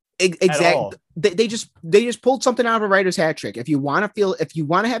that. Exactly. They just pulled something out of a writer's hat trick. If you want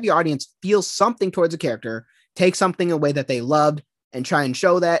to have your audience feel something towards a character, take something away that they loved and try and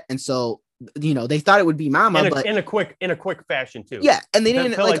show that. And so, they thought it would be Mama, but in a quick fashion too. Yeah, and they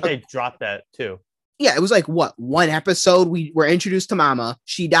didn't feel like they dropped that too. Yeah, it was like one episode we were introduced to Mama,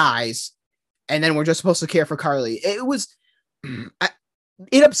 she dies, and then we're just supposed to care for Carly. It was.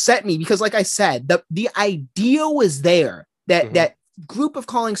 It upset me because, like I said, the idea was there that that group of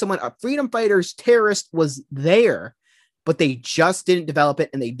calling someone a freedom fighter's terrorist was there, but they just didn't develop it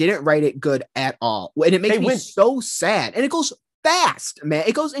and they didn't write it good at all. And it makes me so sad. And it goes fast, man.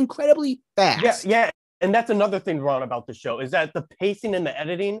 It goes incredibly fast. Yeah. And that's another thing wrong about the show is that the pacing and the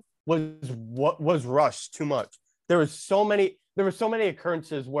editing was rushed too much. There were so many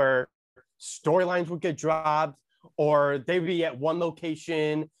occurrences where storylines would get dropped, or they'd be at one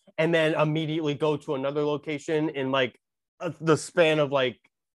location and then immediately go to another location in like the span of like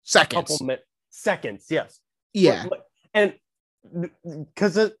seconds. Seconds, yes. Yeah. And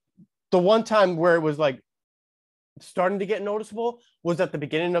because the one time where it was like starting to get noticeable was at the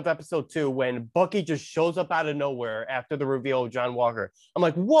beginning of episode 2 when Bucky just shows up out of nowhere after the reveal of John Walker. I'm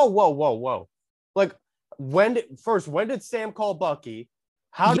like, whoa. Like, when did Sam call Bucky?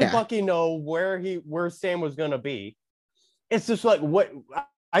 How did Bucky know where Sam was gonna be? It's just like what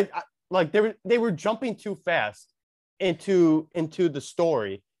I like they were jumping too fast into the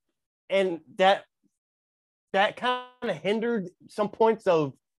story, and that kind of hindered some points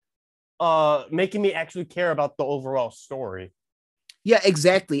of making me actually care about the overall story. Yeah,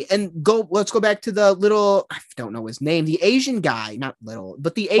 exactly. And let's go back to the little, I don't know his name, the Asian guy, not little,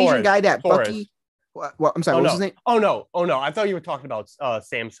 but the Asian guy that Bucky. Well, I'm sorry, what was his name? Oh no. I thought you were talking about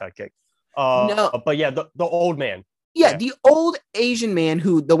Sam's sidekick. No. But yeah, the old man. Yeah, the old Asian man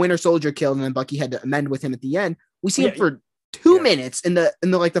who the Winter Soldier killed, and then Bucky had to amend with him at the end. We see him for 2 minutes in the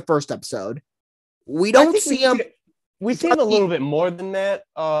like the first episode. We don't see him. We see him a little bit more than that.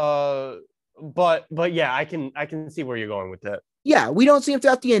 But yeah, I can see where you're going with that. Yeah, we don't see him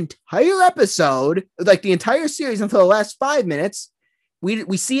throughout the entire episode, like the entire series until the last 5 minutes.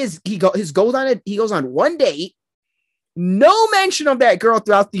 We see he goes on one date. No mention of that girl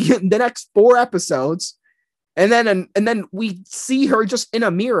throughout the next 4 episodes. And then we see her just in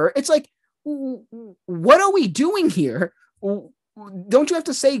a mirror. It's like, what are we doing here? Don't you have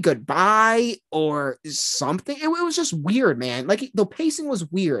to say goodbye or something? It was just weird, man. Like the pacing was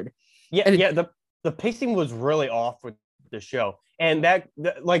weird. Yeah, the pacing was really off with the show. And that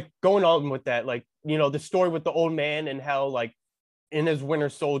like going on with that, like, you know, the story with the old man and how like in his Winter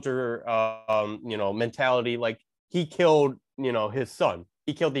Soldier mentality, like he killed, his son.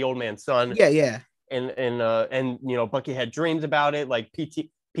 He killed the old man's son. Yeah. And Bucky had dreams about it, like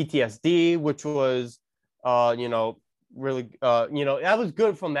PTSD, which was really that was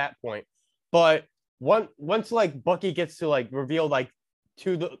good from that point. But once like Bucky gets to like reveal like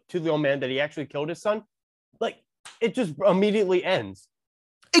to the old man that he actually killed his son, like it just immediately ends.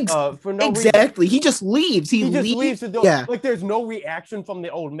 For no exactly reason. He just leaves. He just leaves. Like there's no reaction from the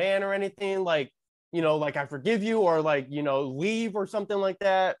old man or anything, like, like I forgive you, or like, leave or something like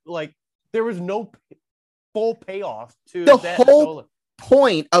that. Like there was no full payoff to the that whole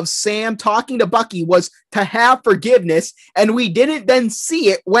point of Sam talking to Bucky was to have forgiveness, and we didn't then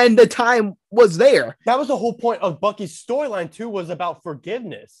see it when the time was there. That was the whole point of Bucky's storyline too, was about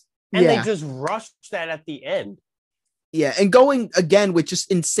forgiveness, and they just rushed that at the end. Yeah, and going again with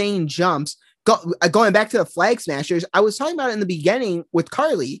just insane jumps. Going back to the Flag Smashers, I was talking about it in the beginning with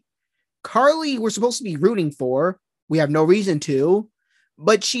Carly. Carly, we're supposed to be rooting for. We have no reason to,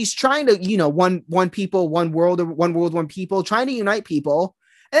 but she's trying to, one people, one world, one people, trying to unite people,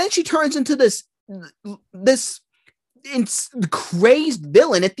 and then she turns into this crazed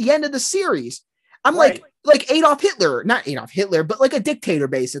villain at the end of the series. I'm like not Adolf Hitler, but like a dictator,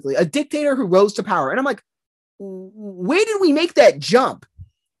 basically a dictator who rose to power. And I'm like, where did we make that jump?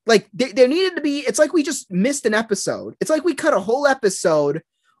 Like there needed to be, it's like we just missed an episode. It's like we cut a whole episode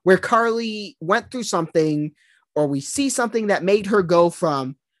where Carly went through something, or we see something that made her go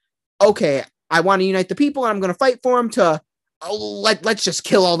from, okay, I want to unite the people and I'm going to fight for them, to, let's just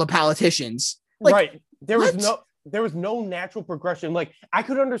kill all the politicians. Like, right. There was no natural progression. Like I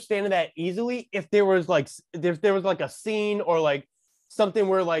could understand that easily if there was like a scene or like something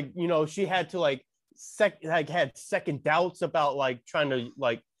where like, she had to like had second doubts about like trying to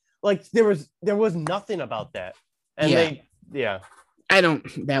like there was nothing about that. And I'm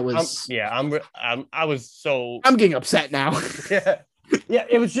getting upset now. yeah,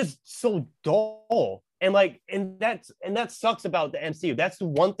 it was just so dull. And like, and that sucks about the MCU. That's the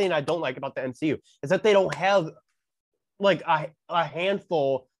one thing I don't like about the MCU, is that they don't have like a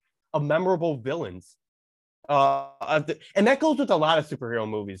handful of memorable villains. And that goes with a lot of superhero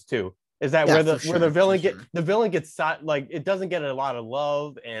movies too. Is that where the villain gets like, it doesn't get a lot of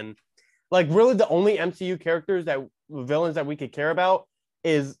love, and like really the only MCU characters villains that we could care about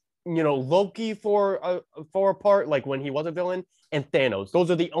is Loki for a part, like when he was a villain, and Thanos. Those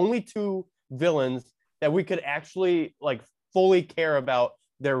are the only 2 villains that we could actually like fully care about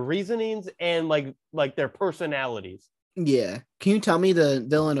their reasonings and like their personalities. Yeah. Can you tell me the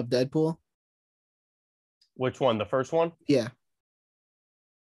villain of Deadpool? Which one? The first one? Yeah.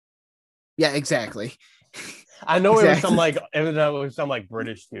 Yeah, exactly. I know exactly. It was some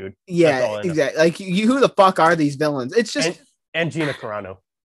British dude. Yeah, exactly. Like who the fuck are these villains? It's just and Gina Carano.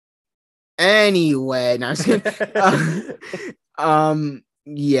 Anyway, no,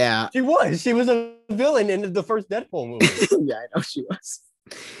 yeah. She was a villain in the first Deadpool movie. Yeah, I know she was.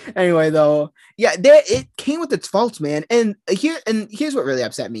 Anyway, though, yeah, it came with its faults, man. And here's what really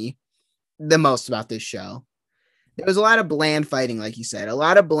upset me the most about this show. There was a lot of bland fighting, like you said, a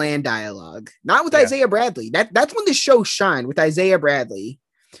lot of bland dialogue. Not with Yeah. Isaiah Bradley. That's when the show shined with Isaiah Bradley.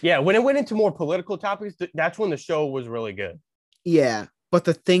 Yeah, when it went into more political topics, that's when the show was really good. Yeah, but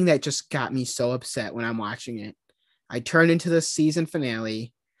the thing that just got me so upset when I'm watching it, I turned into the season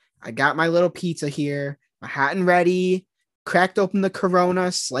finale. I got my little pizza here, my hot and ready, cracked open the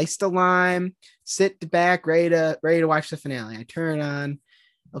Corona, sliced a lime, sit back, ready to watch the finale. I turn it on.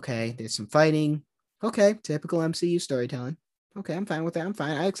 Okay, there's some fighting. Okay, typical MCU storytelling. Okay, I'm fine with that. I'm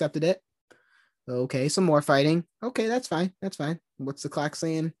fine. I accepted it. Okay, some more fighting. Okay, that's fine. That's fine. What's the clock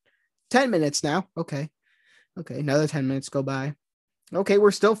saying? 10 minutes now. Okay, another 10 minutes go by. Okay, we're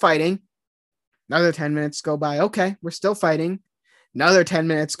still fighting. Another 10 minutes go by. Okay, we're still fighting. Another 10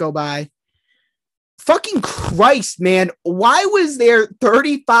 minutes go by. Fucking Christ, man. Why was there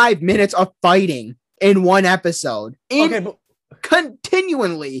 35 minutes of fighting in one episode?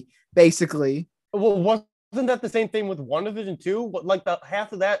 Continually, basically. Well, wasn't that the same thing with WandaVision too? Like the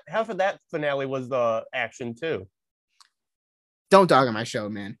half of that finale was the action too. Don't dog on my show,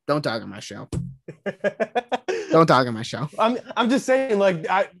 man. Don't dog on my show. Don't dog on my show. I'm just saying, like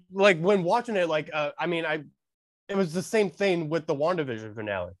when watching it, it was the same thing with the WandaVision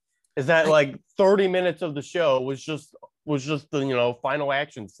finale. Is that like 30 minutes of the show was just the final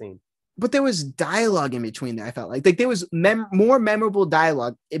action scene. But there was dialogue in between there. I felt like there was more memorable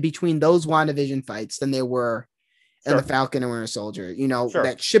dialogue in between those WandaVision fights than there were in the Falcon and Winter Soldier.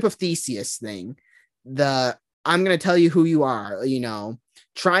 That Ship of Theseus thing. I'm going to tell you who you are,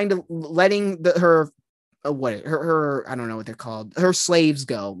 trying to letting her I don't know what they're called. Her slaves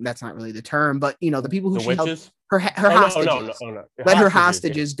go. That's not really the term, but the people who she held, her hostages. No. Let her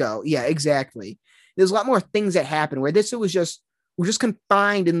hostages go. Yeah, exactly. There's a lot more things that happen where we're just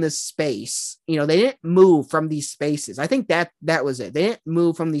confined in this space. They didn't move from these spaces. I think that was it. They didn't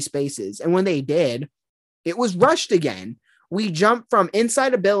move from these spaces. And when they did, it was rushed again. We jumped from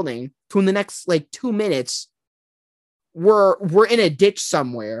inside a building to in the next 2 minutes. We're in a ditch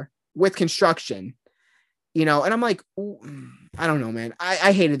somewhere with construction, and I'm like, I don't know, man.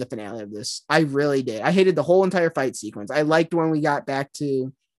 I hated the finale of this. I really did. I hated the whole entire fight sequence. I liked when we got back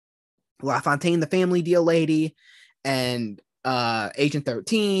to LaFontaine, the family deal lady, and Agent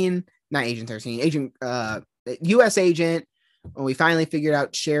 13, not Agent 13, US agent. When we finally figured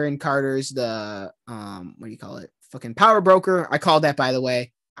out Sharon Carter's the what do you call it? Fucking power broker. I called that, by the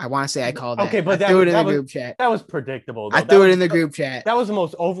way. I want to say I called that. Okay, but I threw it in the group chat. That was predictable. I threw it in the group chat. That was the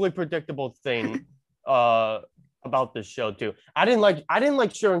most overly predictable thing about this show too. I didn't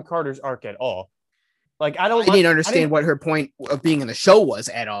like Sharon Carter's arc at all. I didn't understand what her point of being in the show was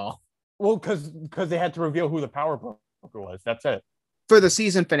at all. Well, because they had to reveal who the power broker was. That's it. For the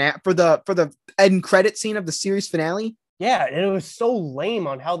season finale, for the end credit scene of the series finale. Yeah, and it was so lame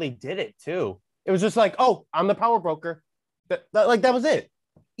on how they did it too. It was just like, oh, I'm the power broker. That was it.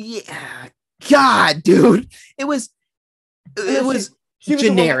 Yeah, God, dude, it was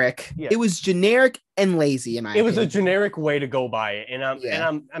generic. Yeah. It was generic and lazy. It was a generic way to go by it, and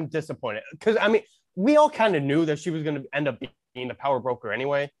I'm disappointed because we all kind of knew that she was going to end up being the power broker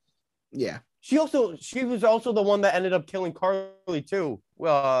anyway. Yeah, she was also the one that ended up killing Carly too.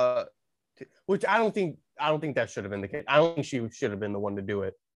 Which I don't think that should have been the case. I don't think she should have been the one to do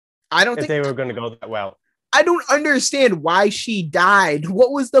it. I don't think they were going to go that well. I don't understand why she died.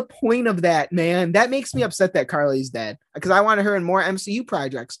 What was the point of that, man? That makes me upset that Carly's dead because I wanted her in more MCU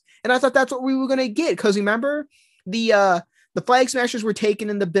projects. And I thought that's what we were going to get. Because remember, the Flag Smashers were taken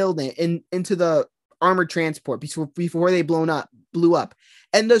in the building into the armored transport before they blew up.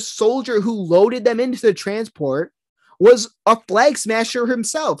 And the soldier who loaded them into the transport was a Flag Smasher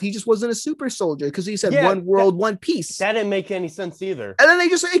himself. He just wasn't a super soldier because he said one world, one peace. That didn't make any sense either. And then they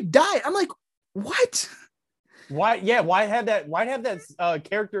just died. I'm like, what? Why have that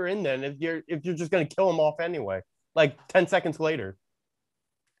character in then if you're just gonna kill him off anyway, 10 seconds later?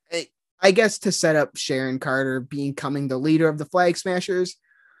 I guess to set up Sharon Carter becoming the leader of the Flag Smashers.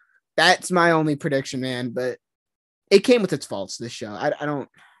 That's my only prediction, man. But it came with its faults. This show, I don't.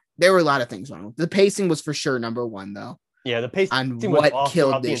 There were a lot of things wrong. The pacing was for sure number one, though. Yeah, the pacing on what was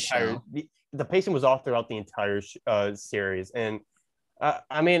killed this show. The pacing was off throughout the entire series, and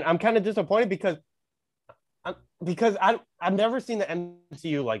I'm kind of disappointed because I've never seen the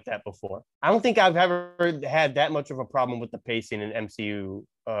MCU like that before. I don't think I've ever had that much of a problem with the pacing in MCU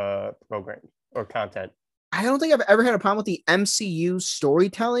program or content. I don't think I've ever had a problem with the MCU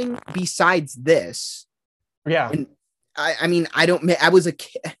storytelling besides this. Yeah. And I was a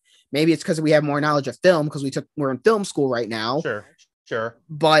kid. Maybe it's because we have more knowledge of film because we're in film school right now. Sure.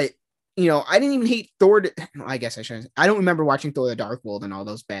 But, I didn't even hate Thor. I guess I shouldn't. I don't remember watching Thor: The Dark World and all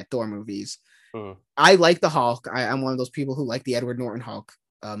those bad Thor movies. I like the Hulk. I'm one of those people who like the Edward Norton Hulk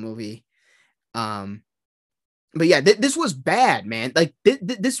movie. But yeah, this was bad, man. Like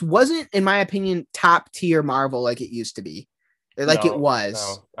this wasn't, in my opinion, top tier Marvel like it used to be. Like it was.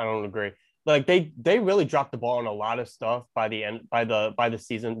 No, I don't agree. Like they really dropped the ball on a lot of stuff by the end, by the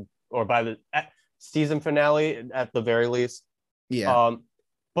season, or by the season finale at the very least. Yeah.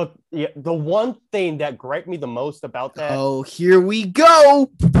 But yeah, the one thing that griped me the most about that. Oh, here we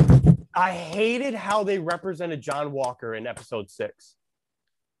go. I hated how they represented John Walker in episode 6.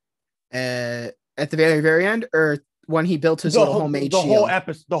 At the very, very end, or when he built his little homemade shield?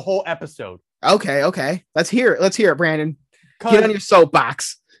 The whole episode. Okay. Let's hear it, Brandon. Get on your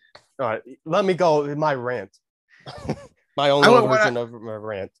soapbox. All right, let me go in my rant. My own little version of my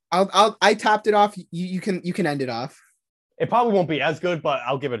rant. I topped it off. You can end it off. It probably won't be as good, but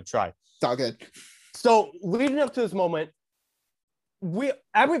I'll give it a try. It's all good. So leading up to this moment,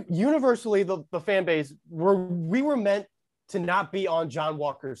 universally the fan base we were meant to not be on John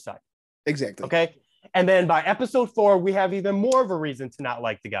Walker's side. Exactly. Okay. And then by episode 4, we have even more of a reason to not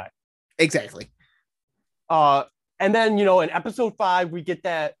like the guy. Exactly. And then, in episode 5, we get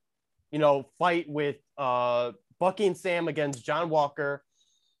that, fight with Bucky and Sam against John Walker.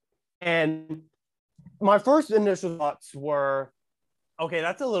 And my first initial thoughts were, okay,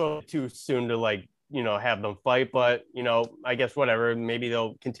 that's a little too soon to have them fight, but I guess whatever, maybe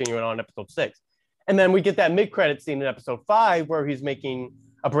they'll continue it on episode 6. And then we get that mid-credit scene in episode 5 where he's making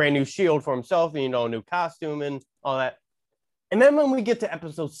a brand new shield for himself, and, a new costume and all that. And then when we get to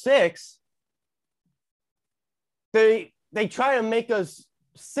episode 6, they try to make us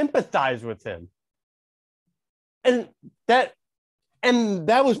sympathize with him. And that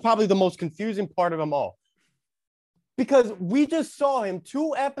was probably the most confusing part of them all. Because we just saw him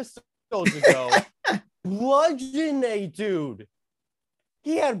 2 episodes ago bludgeon a dude.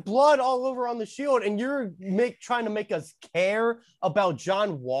 He had blood all over on the shield, and you're trying to make us care about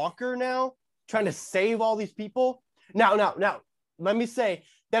John Walker now, trying to save all these people. Now, let me say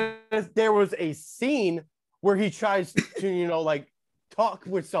that there was a scene where he tries to, talk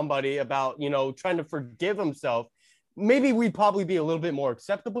with somebody about, trying to forgive himself. Maybe we'd probably be a little bit more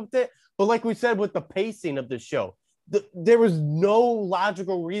acceptable with it. But like we said, with the pacing of the show, there was no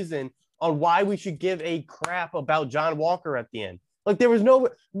logical reason on why we should give a crap about John Walker at the end. Like, there was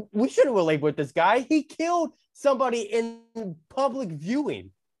we shouldn't relate with this guy. He killed somebody in public viewing.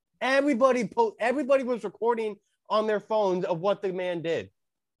 Everybody was recording on their phones of what the man did.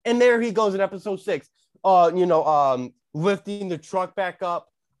 And there he goes in episode 6, lifting the truck back up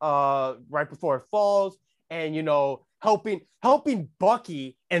right before it falls, and, helping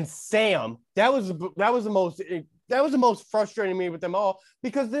Bucky and Sam. That was the most frustrating me with them all,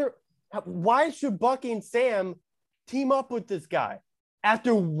 because why should Bucky and Sam team up with this guy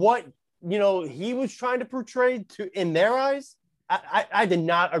after what he was trying to portray in their eyes? I did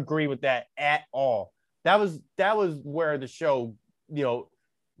not agree with that at all. That was where the show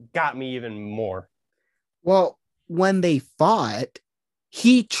got me even more. Well, when they fought,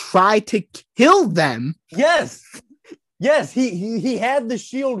 he tried to kill them. Yes, he had the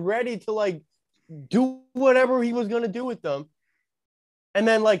shield ready to do whatever he was going to do with them. And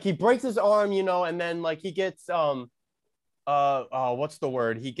then he breaks his arm, and then he gets what's the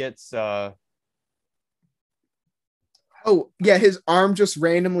word? He gets his arm just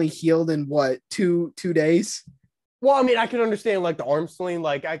randomly healed in what, two days? Well, I mean, I could understand the arm sling,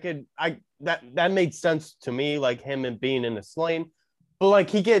 that made sense to me, him and being in a sling. But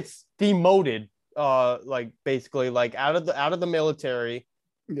he gets demoted, basically out of the military.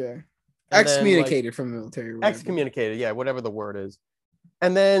 Yeah. Excommunicated from the military. Excommunicated, yeah, whatever the word is.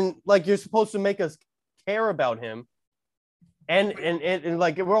 And then you're supposed to make us care about him. And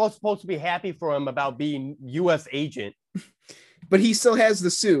we're all supposed to be happy for him about being U.S. agent. But he still has the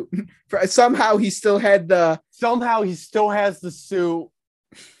suit. Somehow he still has the suit.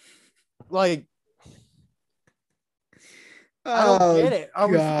 I don't get it. Are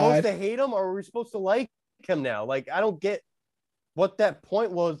we supposed to hate him, or are we supposed to like him now? I don't get what that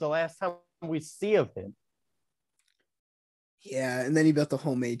point was the last time we see of him. Yeah, and then he built the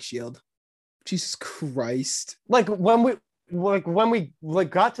homemade shield. Jesus Christ. When we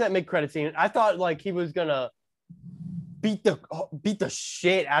got to that mid-credit scene, I thought he was gonna beat the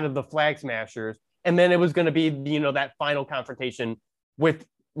shit out of the Flag Smashers, and then it was gonna be that final confrontation with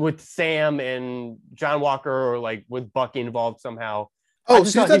Sam and John Walker, or with Bucky involved somehow. Oh,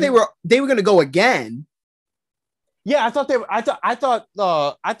 so you thought they were gonna go again? Yeah, I thought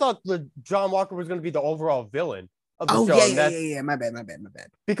the John Walker was gonna be the overall villain of the show. Yeah. My bad.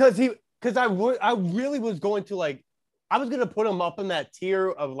 Because I really was going to I was gonna put him up in that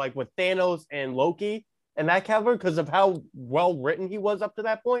tier of like with Thanos and Loki and that caliber because of how well written he was up to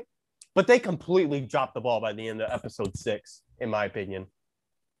that point. But they completely dropped the ball by the end of episode 6, in my opinion.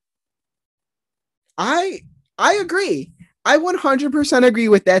 I agree. I 100% agree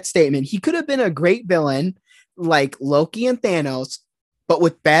with that statement. He could have been a great villain like Loki and Thanos, but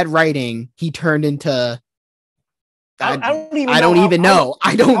with bad writing, he turned into I don't even know.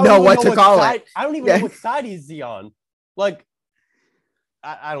 I don't know what to call it. I don't even know what side he's on. Like,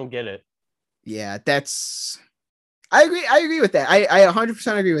 I don't get it. Yeah, I agree with that. I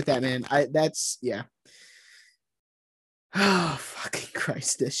 100% agree with that, man. Yeah. Oh, fucking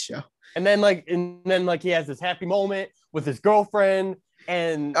Christ, this show. And then he has this happy moment with his girlfriend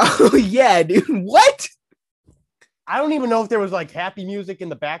and oh yeah, dude. What? I don't even know if there was like happy music in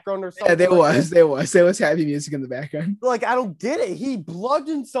the background or something. Yeah, there was happy music in the background. Like, I don't get it. He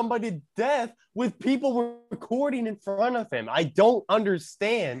bludgeoned somebody to death with people recording in front of him. I don't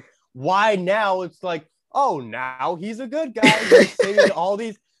understand why now it's like, oh, now he's a good guy. He's saving all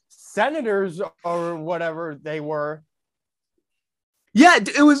these senators or whatever they were. Yeah,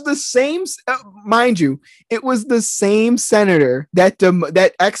 it was the same, mind you, it was the same senator that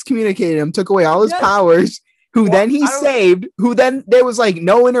excommunicated him, took away all his powers, who then he saved, who then there was like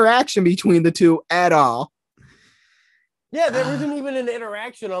no interaction between the two at all. Yeah, there wasn't even an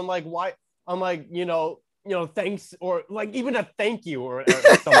interaction on like why, on like, thanks, or like even a thank you or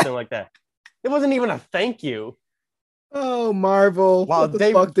something like that. It wasn't even a thank you. Oh, Marvel. Wow, what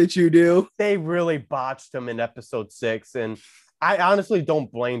the fuck did you do? They really botched him in episode 6, and I honestly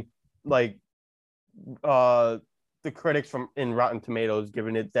don't blame like the critics in Rotten Tomatoes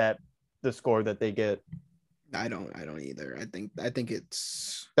giving it the score that they get. I don't either. I think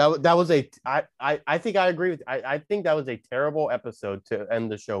it's that was a I think I agree with I think that was a terrible episode to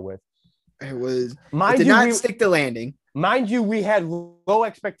end the show with. It was it did not stick the landing. Mind you, we had low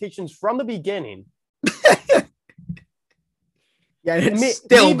expectations from the beginning. Yeah, it's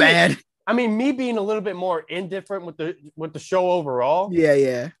still bad. Me being a little bit more indifferent with the show overall.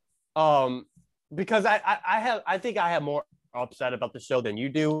 Yeah. Because I think I have more upset about the show than you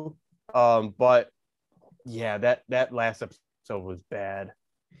do. But yeah, that last episode was bad.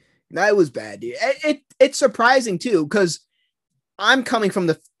 That was bad, dude. It's surprising too, because I'm coming from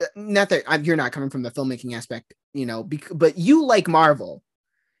you're not coming from the filmmaking aspect, but you like Marvel.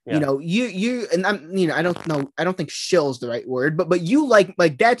 Yeah. You and I'm, I don't think shill's the right word, but you like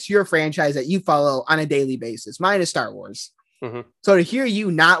that's your franchise that you follow on a daily basis. Mine is Star Wars. Mm-hmm. So to hear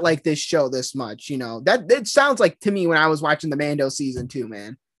you not like this show this much, that it sounds like to me when I was watching the Mando season 2,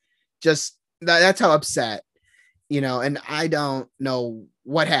 man, just that's how upset, and I don't know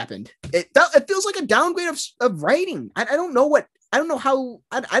what happened. It feels like a downgrade of writing. I don't know what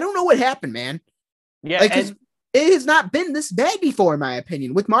happened, man. Yeah. It has not been this bad before, in my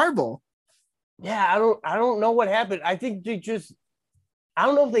opinion, with Marvel. Yeah, I don't know what happened. I think I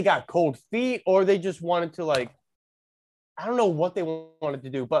don't know if they got cold feet or they just wanted to I don't know what they wanted to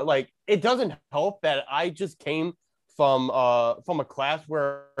do, but it doesn't help that I just came from a class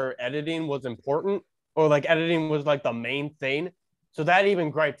where editing was important, or editing was the main thing. So that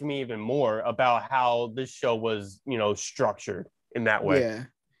even griped me even more about how this show was, structured in that way.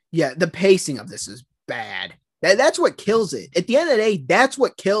 Yeah. The pacing of this is bad. That's what kills it. At the end of the day, that's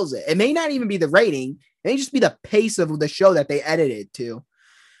what kills it. It may not even be the rating. It may just be the pace of the show that they edited to.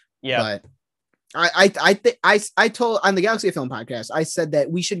 Yeah. But I told on the Galaxy of Film podcast, I said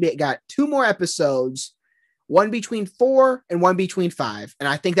that we got 2 more episodes, one between 4 and one between 5. And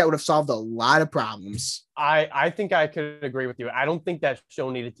I think that would have solved a lot of problems. I think I could agree with you. I don't think that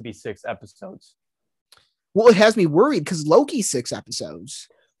show needed to be 6 episodes. Well, it has me worried because Loki's 6 episodes.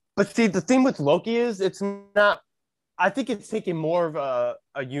 But see, the thing with Loki is it's not. I think it's taking more of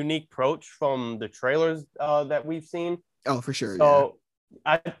a unique approach from the trailers that we've seen. Oh, for sure. So,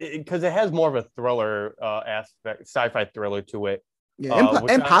 because it has more of a thriller aspect, sci-fi thriller to it. Yeah,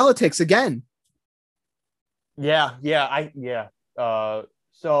 and politics again. Yeah.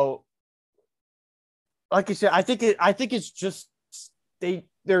 So, like you said, I think it's just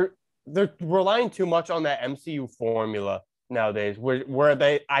they're relying too much on that MCU formula nowadays,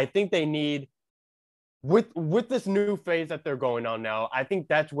 where I think they need with this new phase that they're going on now. I think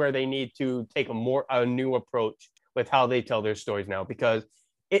that's where they need to take a new approach with how they tell their stories now, because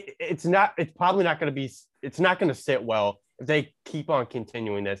it's probably not going to sit well if they keep on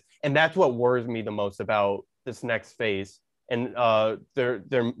continuing this, and that's what worries me the most about this next phase and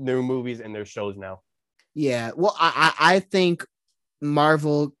their new movies and their shows now. Yeah, well, I think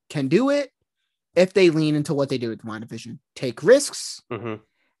Marvel can do it if they lean into what they do with WandaVision. Take risks,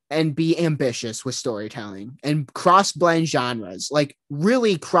 and be ambitious with storytelling and cross blend genres, like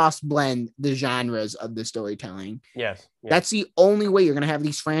really cross blend the genres of the storytelling. Yes. That's the only way you're going to have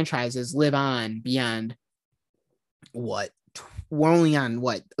these franchises live on beyond what? We're only on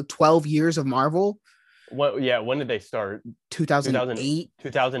 12 years of Marvel. What? Yeah. When did they start? 2008.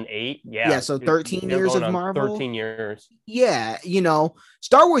 2008. Yeah. So 13 years of Marvel. 13 years. Yeah.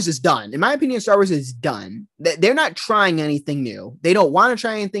 Star Wars is done. In my opinion, Star Wars is done. They're not trying anything new. They don't want to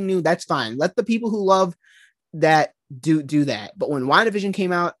try anything new. That's fine. Let the people who love that do that. But when WandaVision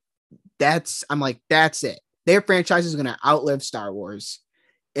came out, I'm like, that's it. Their franchise is going to outlive Star Wars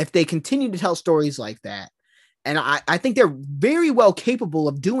if they continue to tell stories like that. And I think they're very well capable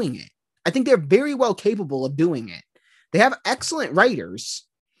of doing it. They have excellent writers.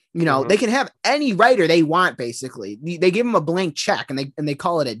 They can have any writer they want, basically. They give them a blank check and they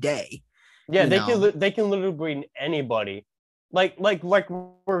call it a day. Yeah, they can literally bring anybody. Like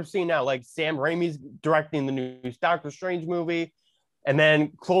we're seeing now, like Sam Raimi's directing the new Doctor Strange movie. And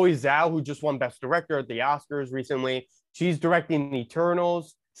then Chloe Zhao, who just won Best Director at the Oscars recently, she's directing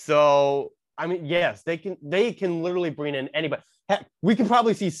Eternals. So I mean, yes, they can literally bring in anybody. Heck, we could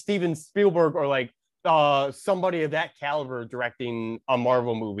probably see Steven Spielberg or like somebody of that caliber directing a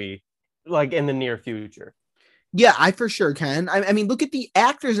Marvel movie like in the near future. Yeah, I for sure can. I mean, look at the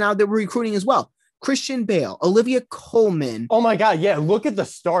actors now that we're recruiting as well. Christian Bale, Olivia Colman. Oh my God, yeah! Look at the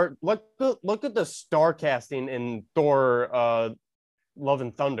star casting in Thor: Love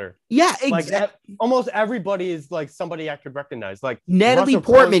and Thunder. Yeah, exactly. Like almost everybody is like somebody I could recognize. Like Natalie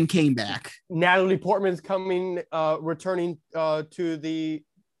Portman came back. Natalie Portman's returning to the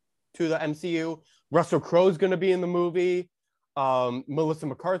MCU. Russell Crowe's going to be in the movie. Melissa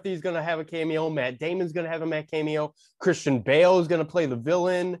McCarthy's going to have a cameo. Matt Damon's going to have a cameo. Christian Bale is going to play the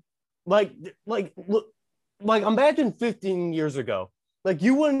villain. Like imagine 15 years ago. Like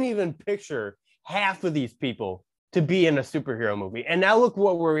you wouldn't even picture half of these people to be in a superhero movie. And now look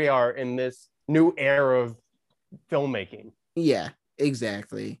where we are in this new era of filmmaking. Yeah,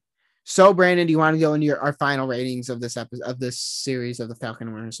 exactly. So Brandon, do you want to go into our final ratings of this episode of this series of the Falcon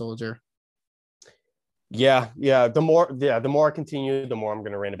and Winter Soldier? Yeah. The more I continue, the more I'm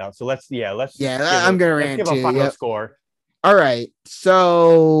going to rant about. So let's I'm going to rant give too. A final score. All right.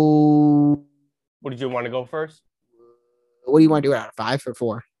 So what did you want to go first? What do you want to do, out of 5 or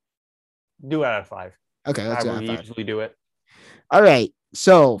 4? Do it out of 5. Okay, let's do it out of 5. Usually do it. All right.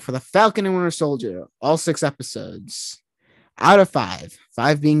 So for the Falcon and Winter Soldier, all 6 episodes, out of 5,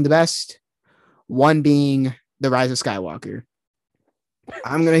 5 being the best, 1 being The Rise of Skywalker.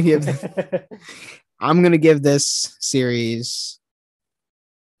 I'm gonna give this series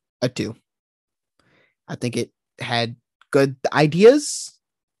a 2. I think it had good ideas.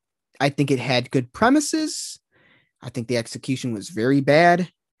 I think it had good premises. I think the execution was very bad.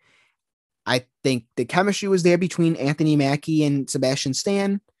 I think the chemistry was there between Anthony Mackie and Sebastian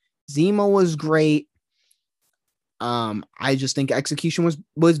Stan. Zemo was great. I just think execution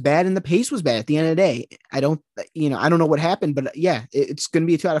was bad and the pace was bad at the end of the day. I don't know what happened, but yeah, it's going to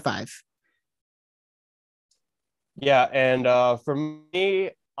be a 2 out of 5. Yeah, and for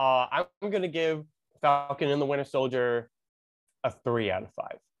me, I'm going to give Falcon and the Winter Soldier a 3 out of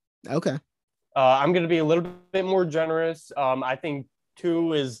 5. Okay. I'm going to be a little bit more generous. I think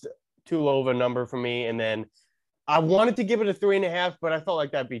 2 is too low of a number for me. And then I wanted to give it a 3.5, but I felt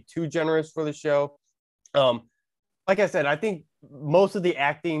like that'd be too generous for the show. Like I said, I think most of the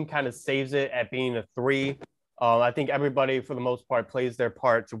acting kind of saves it at being a 3. I think everybody, for the most part, plays their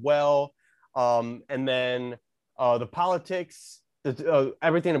parts well. And then the politics,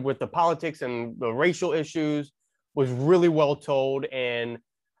 everything with the politics and the racial issues was really well told. And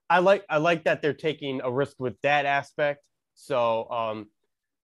I like that they're taking a risk with that aspect. So,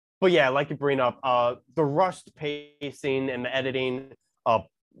 but yeah, like you bring up, the rushed pacing and the editing,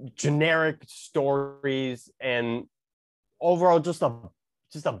 generic stories, and overall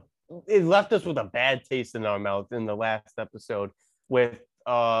it left us with a bad taste in our mouth in the last episode with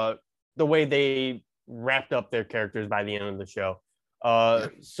the way they wrapped up their characters by the end of the show.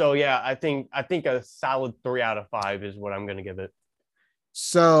 So yeah, I think a solid 3 out of 5 is what I'm going to give it.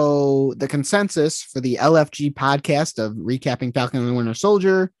 So the consensus for the LFG podcast of recapping Falcon and the Winter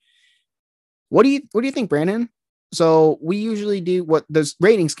Soldier. What do you think, Brandon? So we usually do what this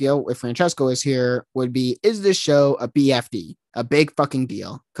rating scale, if Francesco is here, would be, is this show a BFD? A big fucking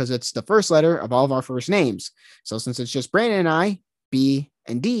deal, because it's the first letter of all of our first names. So since it's just Brandon and I, B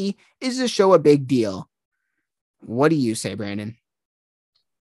and D, is this show a big deal? What do you say, Brandon?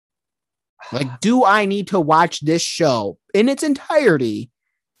 Like, do I need to watch this show in its entirety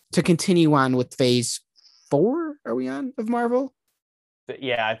to continue on with phase 4? Are we on of Marvel?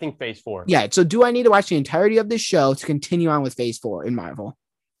 Yeah, I think Phase 4. Yeah. So do I need to watch the entirety of this show to continue on with Phase 4 in Marvel?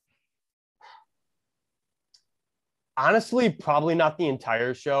 Honestly, probably not the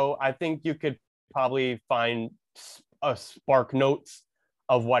entire show. I think you could probably find a spark notes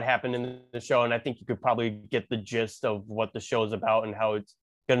of what happened in the show, and I think you could probably get the gist of what the show is about and how it's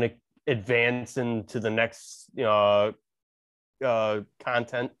going to advance into the next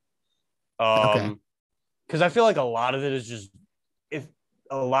content. Okay. Because I feel like a lot of it is just if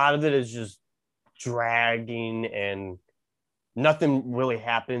a lot of it is just dragging and nothing really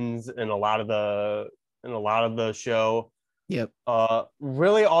happens in a lot of the show. Yep.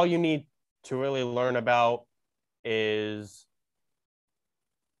 Really all you need to really learn about is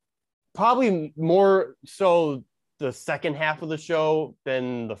probably more so the second half of the show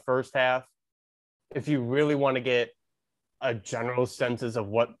than the first half. If you really want to get a general senses of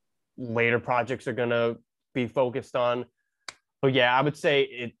what later projects are going to be focused on. But yeah, I would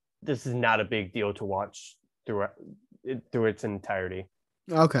say this is not a big deal to watch through its entirety.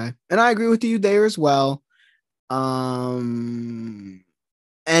 Okay. And I agree with you there as well. And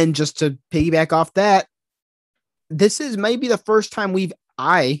just to piggyback off that, this is maybe the first time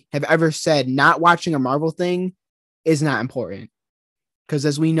I have ever said not watching a Marvel thing is not important. Because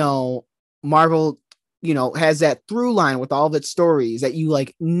as we know, Marvel, has that through line with all of its stories that you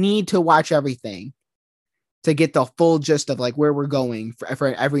like need to watch everything to get the full gist of like where we're going for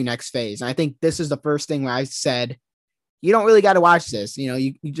every next phase. And I think this is the first thing where I said, you don't really got to watch this.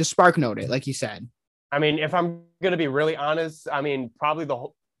 You just spark note it, like you said. I mean, if I'm going to be really honest, I mean, probably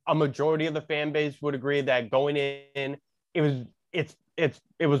a majority of the fan base would agree that going in, it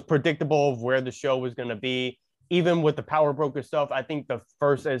was predictable of where the show was going to be. Even with the power broker stuff, I think the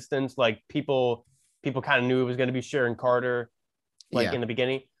first instance, like people kind of knew it was going to be Sharon Carter, like in the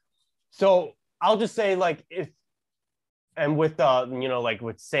beginning. So I'll just say like with like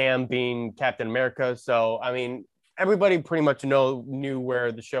with Sam being Captain America. So I mean, everybody pretty much knew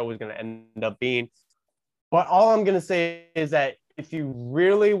where the show was going to end up being. But all I'm going to say is that if you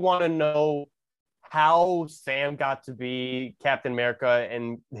really want to know how Sam got to be Captain America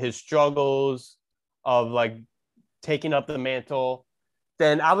and his struggles of like taking up the mantle,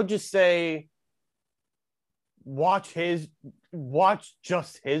 then I would just say watch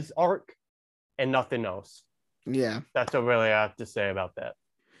just his arc and nothing else. Yeah. That's what really I have to say about that.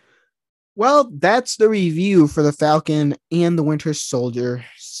 Well, that's the review for The Falcon and the Winter Soldier,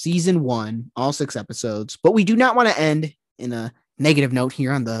 season 1, all 6 episodes. But we do not want to end in a negative note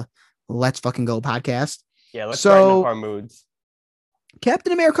here on the Let's Fucking Go podcast. Yeah, let's brighten up our moods.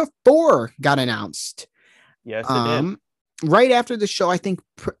 Captain America 4 got announced. Yes, it did. Right after the show, I think,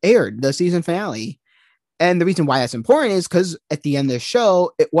 aired the season finale. And the reason why that's important is because at the end of the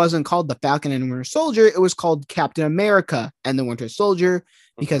show, it wasn't called The Falcon and Winter Soldier. It was called Captain America and the Winter Soldier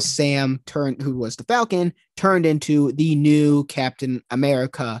because Sam who was the Falcon, turned into the new Captain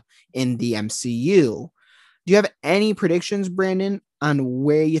America in the MCU. Do you have any predictions, Brandon, on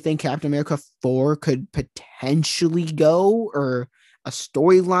where you think Captain America 4 could potentially go, or a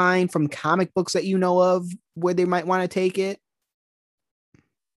storyline from comic books that you know of where they might want to take it?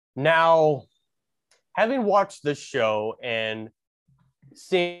 Now, having watched this show and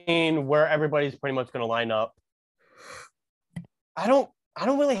seeing where everybody's pretty much going to line up, I don't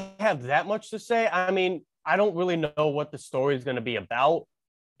really have that much to say. I mean, I don't really know what the story is going to be about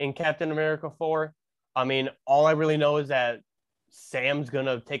in Captain America 4. I mean, all I really know is that Sam's going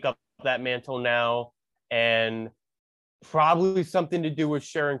to take up that mantle now, and probably something to do with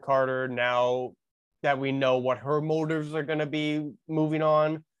Sharon Carter now that we know what her motives are going to be moving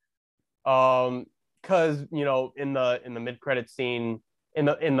on. Because in the mid-credit scene, in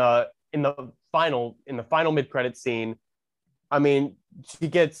the final mid-credit scene, I mean, she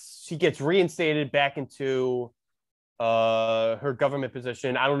gets reinstated back into her government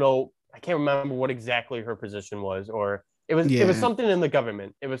position. I don't know, I can't remember what exactly her position was, or it was something in the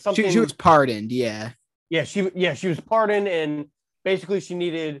government. It was something. She was pardoned. Yeah. Yeah, she was pardoned, and basically she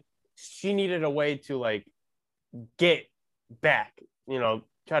needed a way to like get back,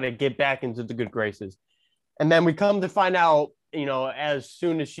 try to get back into the good graces. And then we come to find out, as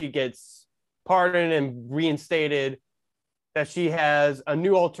soon as she gets pardoned and reinstated, that she has a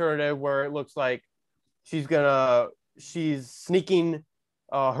new alternative where it looks like she's sneaking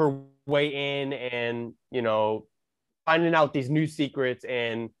her way in and, finding out these new secrets,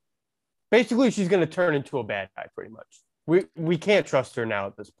 and basically she's going to turn into a bad guy pretty much. We can't trust her now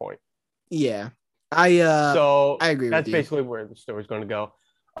at this point. Yeah. I agree with that's you. basically where the story's going to go.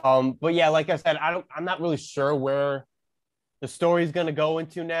 But yeah, like I said, I'm not really sure where the story's going to go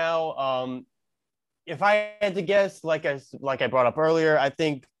into now. if I had to guess, like I brought up earlier, I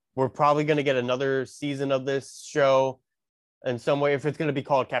think we're probably going to get another season of this show in some way. If it's going to be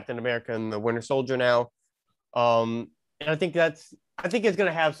called Captain America and the Winter Soldier now, and I think it's going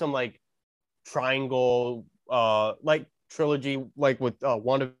to have some like triangle, like trilogy, like with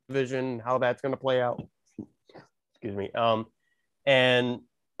WandaVision, how that's going to play out. Excuse me. And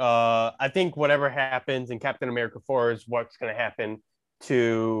I think whatever happens in Captain America 4 is what's going to happen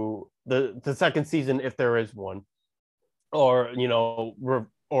to the second season, if there is one, or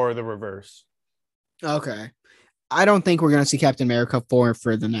or the reverse. Okay. I don't think we're gonna see Captain America 4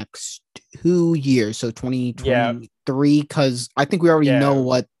 for the next 2 years, so 2023, because I think we already know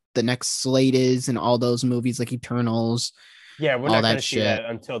what the next slate is and all those movies like Eternals. Yeah, we're all not that going to see shit. that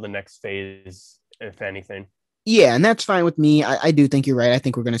until the next phase, if anything. Yeah, and that's fine with me. I do think you're right. I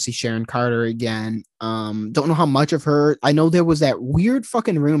think we're gonna see Sharon Carter again. Don't know how much of her. I know there was that weird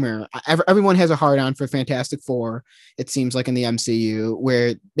fucking rumor. Everyone has a hard on for Fantastic Four. It seems like in the MCU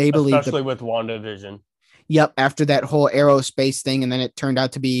where they believe, especially with WandaVision. Yep, after that whole aerospace thing, and then it turned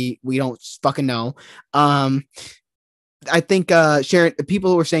out to be we don't fucking know. I think Sharon.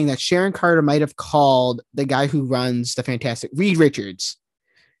 People were saying that Sharon Carter might have called the guy who runs the Fantastic Reed Richards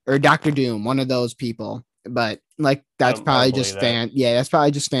or Doctor Doom, one of those people. But like that's probably just fan. Yeah, that's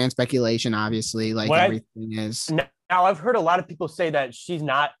probably just fan speculation. Obviously, like everything is. Now I've heard a lot of people say that she's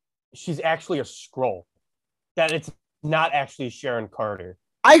actually a Skrull. That it's not actually Sharon Carter.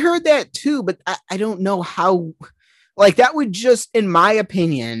 I heard that too, but I don't know how. Like that would just, in my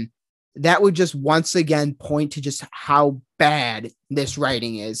opinion, that would just once again point to just how bad this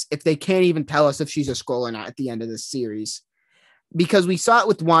writing is. If they can't even tell us if she's a Skrull or not at the end of this series. Because we saw it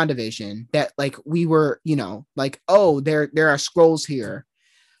with WandaVision that like we were, like, oh, there are Skrulls here.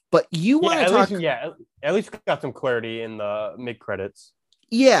 But you want to talk... at least we got some clarity in the mid-credits.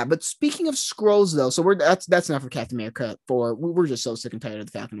 Yeah, but speaking of Skrulls, though, so that's not for Captain America 4. We're just so sick and tired of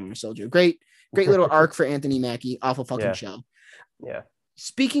the Falcon and Winter Soldier. Great little arc for Anthony Mackie. Awful fucking show. Yeah.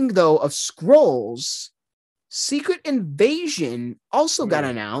 Speaking, though, of Skrulls, Secret Invasion also got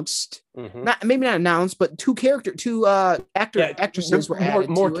announced. Mm-hmm. Maybe not announced, but two actresses were added.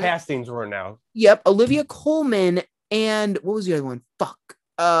 More castings were announced. Yep, Olivia Colman and what was the other one? Fuck.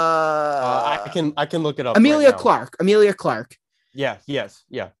 I can look it up. Amelia Clark. Yeah. Yes.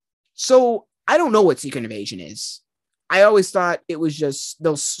 Yeah. So I don't know what Secret Invasion is. I always thought it was just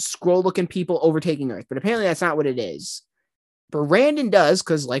those Skrull-looking people overtaking Earth, but apparently that's not what it is. But Brandon does,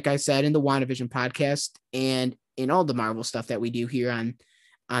 because like I said in the WandaVision podcast and in all the Marvel stuff that we do here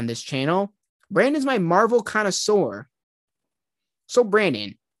on this channel, Brandon's my Marvel connoisseur. So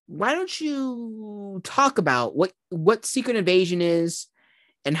Brandon, why don't you talk about what Secret Invasion is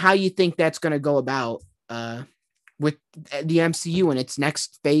and how you think that's going to go about with the MCU in its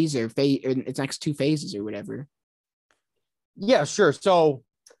next phase or its next two phases or whatever? Yeah, sure. So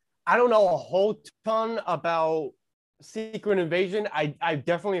I don't know a whole ton about Secret Invasion. I've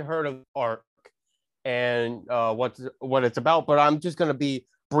definitely heard of ARC and what it's about, but I'm just going to be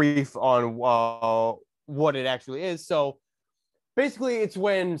brief on what it actually is. So basically it's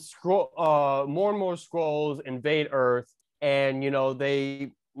when more and more Skrulls invade Earth, and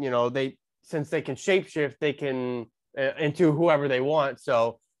they since they can shapeshift, they can into whoever they want.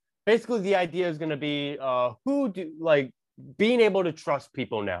 So basically the idea is going to be being able to trust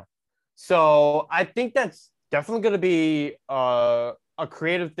people now. So I think that's definitely going to be a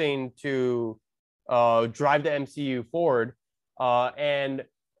creative thing to drive the MCU forward. And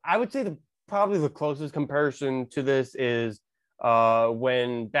I would say probably the closest comparison to this is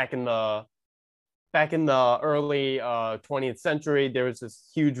when back in the early 20th century, there was this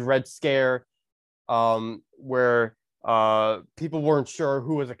huge Red Scare where people weren't sure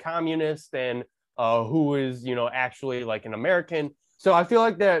who was a communist and who was, actually like an American. So I feel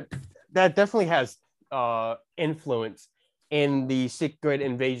like that definitely has influence in the Secret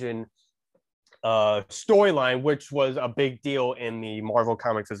Invasion storyline, which was a big deal in the Marvel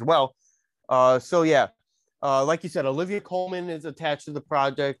comics as well. Like you said, Olivia Colman is attached to the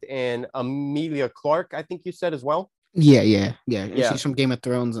project, and Amelia Clark, I think you said as well. Yeah. She's from Game of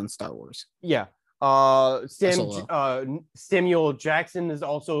Thrones and Star Wars. Yeah. Samuel Jackson is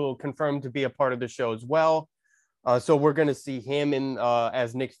also confirmed to be a part of the show as well. So we're going to see him in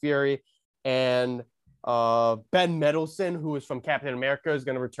as Nick Fury, and Ben Mendelsohn, who is from Captain America, is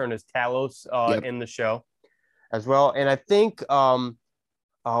going to return as Talos in the show as well. And I think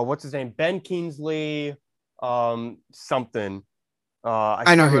what's his name? Ben Kingsley something.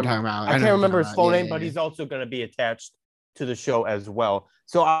 I know who you're talking about. I can't remember his full name, but he's also going to be attached to the show as well.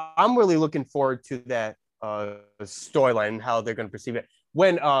 So I'm really looking forward to that storyline and how they're going to perceive it.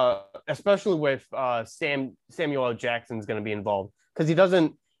 when especially with Samuel L. Jackson's going to be involved, because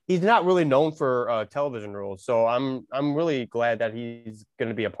he's not really known for television roles. So I'm really glad that he's going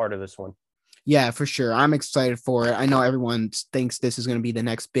to be a part of this one. Yeah, for sure. I'm excited for it. I know everyone thinks this is going to be the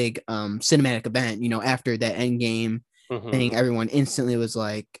next big cinematic event. After that Endgame thing, everyone instantly was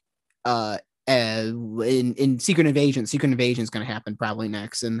like, in Secret Invasion is going to happen probably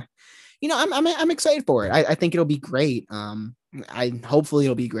next, and I'm excited for it. I think it'll be great. Hopefully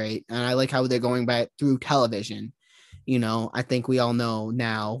it'll be great, and I like how they're going back through television. I think we all know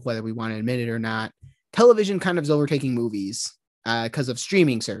now, whether we want to admit it or not, television kind of is overtaking movies because of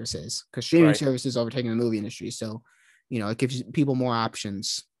streaming services, because streaming services overtaking the movie industry. So, it gives people more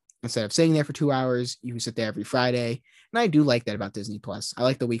options. Instead of sitting there for 2 hours, you can sit there every Friday. And I do like that about Disney Plus. I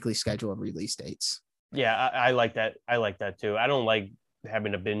like the weekly schedule of release dates. Yeah, I like that. I like that too. I don't like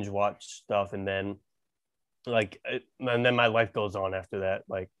having to binge watch stuff and then my life goes on after that.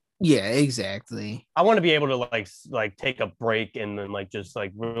 Yeah, exactly. I want to be able to like take a break and then just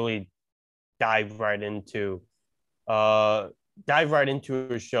really dive right into a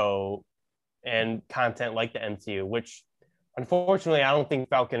show and content like the MCU, which unfortunately I don't think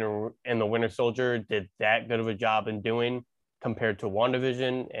Falcon and the Winter Soldier did that good of a job in doing compared to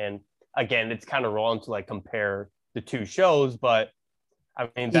WandaVision. And again, it's kind of wrong to compare the two shows, but I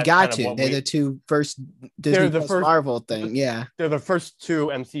mean, you got to. They're the two first Disney plus Marvel thing. Yeah, they're the first two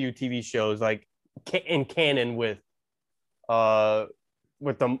MCU TV shows in canon with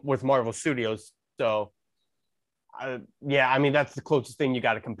Marvel Studios. So, I mean, that's the closest thing you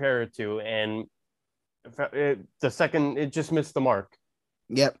got to compare it to. And the second, it just missed the mark.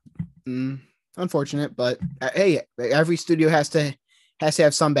 Yep. Unfortunate, but hey, every studio has to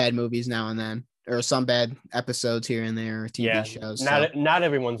have some bad movies now and then, or some bad episodes here and there, or TV shows. Not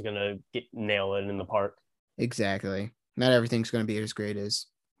everyone's gonna nail it in the park. Exactly. Not everything's gonna be as great as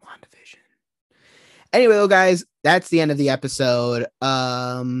WandaVision. Anyway, though, guys, that's the end of the episode.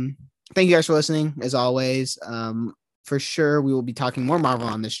 Thank you guys for listening, as always. For sure, we will be talking more Marvel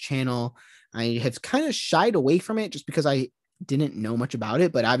on this channel. I have kind of shied away from it just because I didn't know much about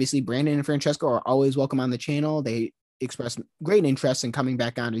it, but obviously Brandon and Francesco are always welcome on the channel. They express great interest in coming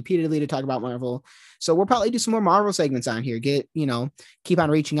back on repeatedly to talk about Marvel. So we'll probably do some more Marvel segments on here. Keep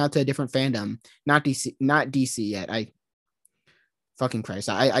on reaching out to a different fandom. Not DC yet. Fucking Christ.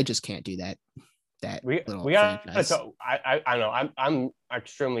 I just can't do that. We got so I know I'm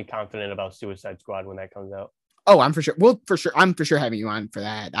extremely confident about Suicide Squad when that comes out. Oh, I'm for sure. I'm for sure having you on for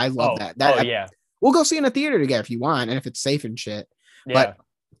that. I love that. Yeah. We'll go see in a theater together if you want, and if it's safe and shit. Yeah. But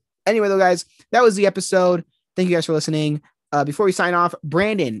anyway, though, guys, that was the episode. Thank you guys for listening. Before we sign off,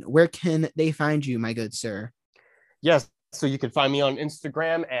 Brandon, where can they find you, my good sir? Yes. So you can find me on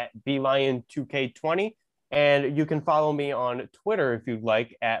Instagram at BLion2K20, and you can follow me on Twitter if you'd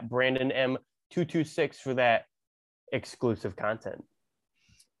like at BrandonM226 for that exclusive content.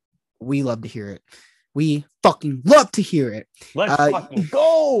 We love to hear it. We fucking love to hear it. Let's fucking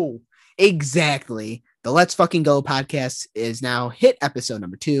go. Exactly. The Let's Fucking Go podcast is now hit episode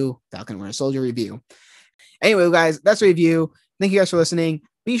number 2, Falcon Winter Soldier review. Anyway, guys, that's the review. Thank you guys for listening.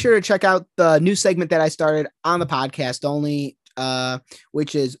 Be sure to check out the new segment that I started on the podcast only,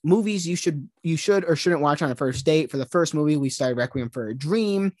 which is movies you should or shouldn't watch on a first date. For the first movie, we started Requiem for a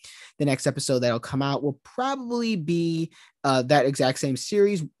Dream. The next episode that'll come out will probably be that exact same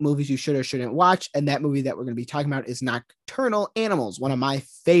series, movies you should or shouldn't watch. And that movie that we're going to be talking about is Nocturnal Animals, one of my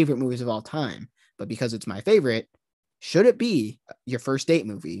favorite movies of all time. But because it's my favorite, should it be your first date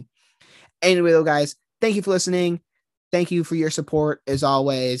movie? Anyway, though, guys, thank you for listening. Thank you for your support. As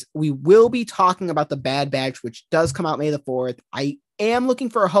always, we will be talking about The Bad Batch, which does come out May the 4th. I am looking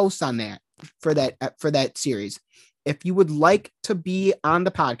for a host on that for that series. If you would like to be on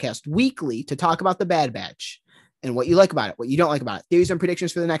the podcast weekly to talk about The Bad Batch and what you like about it, what you don't like about it, theories and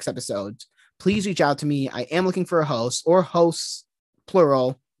predictions for the next episodes, please reach out to me. I am looking for a host, or hosts,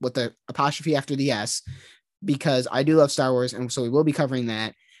 plural, with the apostrophe after the S, because I do love Star Wars, and so we will be covering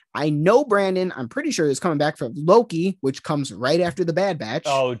that. I know Brandon, I'm pretty sure, is coming back for Loki, which comes right after The Bad Batch.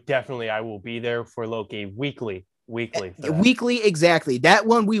 Oh, definitely. I will be there for Loki weekly. Weekly, exactly. That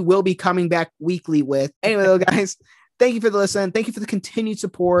one we will be coming back weekly with. Anyway, though, guys, thank you for the listen. Thank you for the continued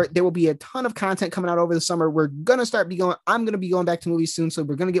support. There will be a ton of content coming out over the summer. I'm going to be going back to movies soon, so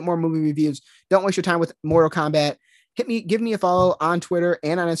we're going to get more movie reviews. Don't waste your time with Mortal Kombat. Give me a follow on Twitter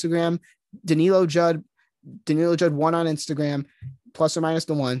and on Instagram. Danilo Judd 1 on Instagram. Plus or minus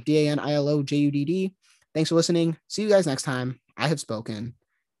the 1, DANILOJUDD. Thanks for listening. See you guys next time. I have spoken.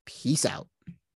 Peace out.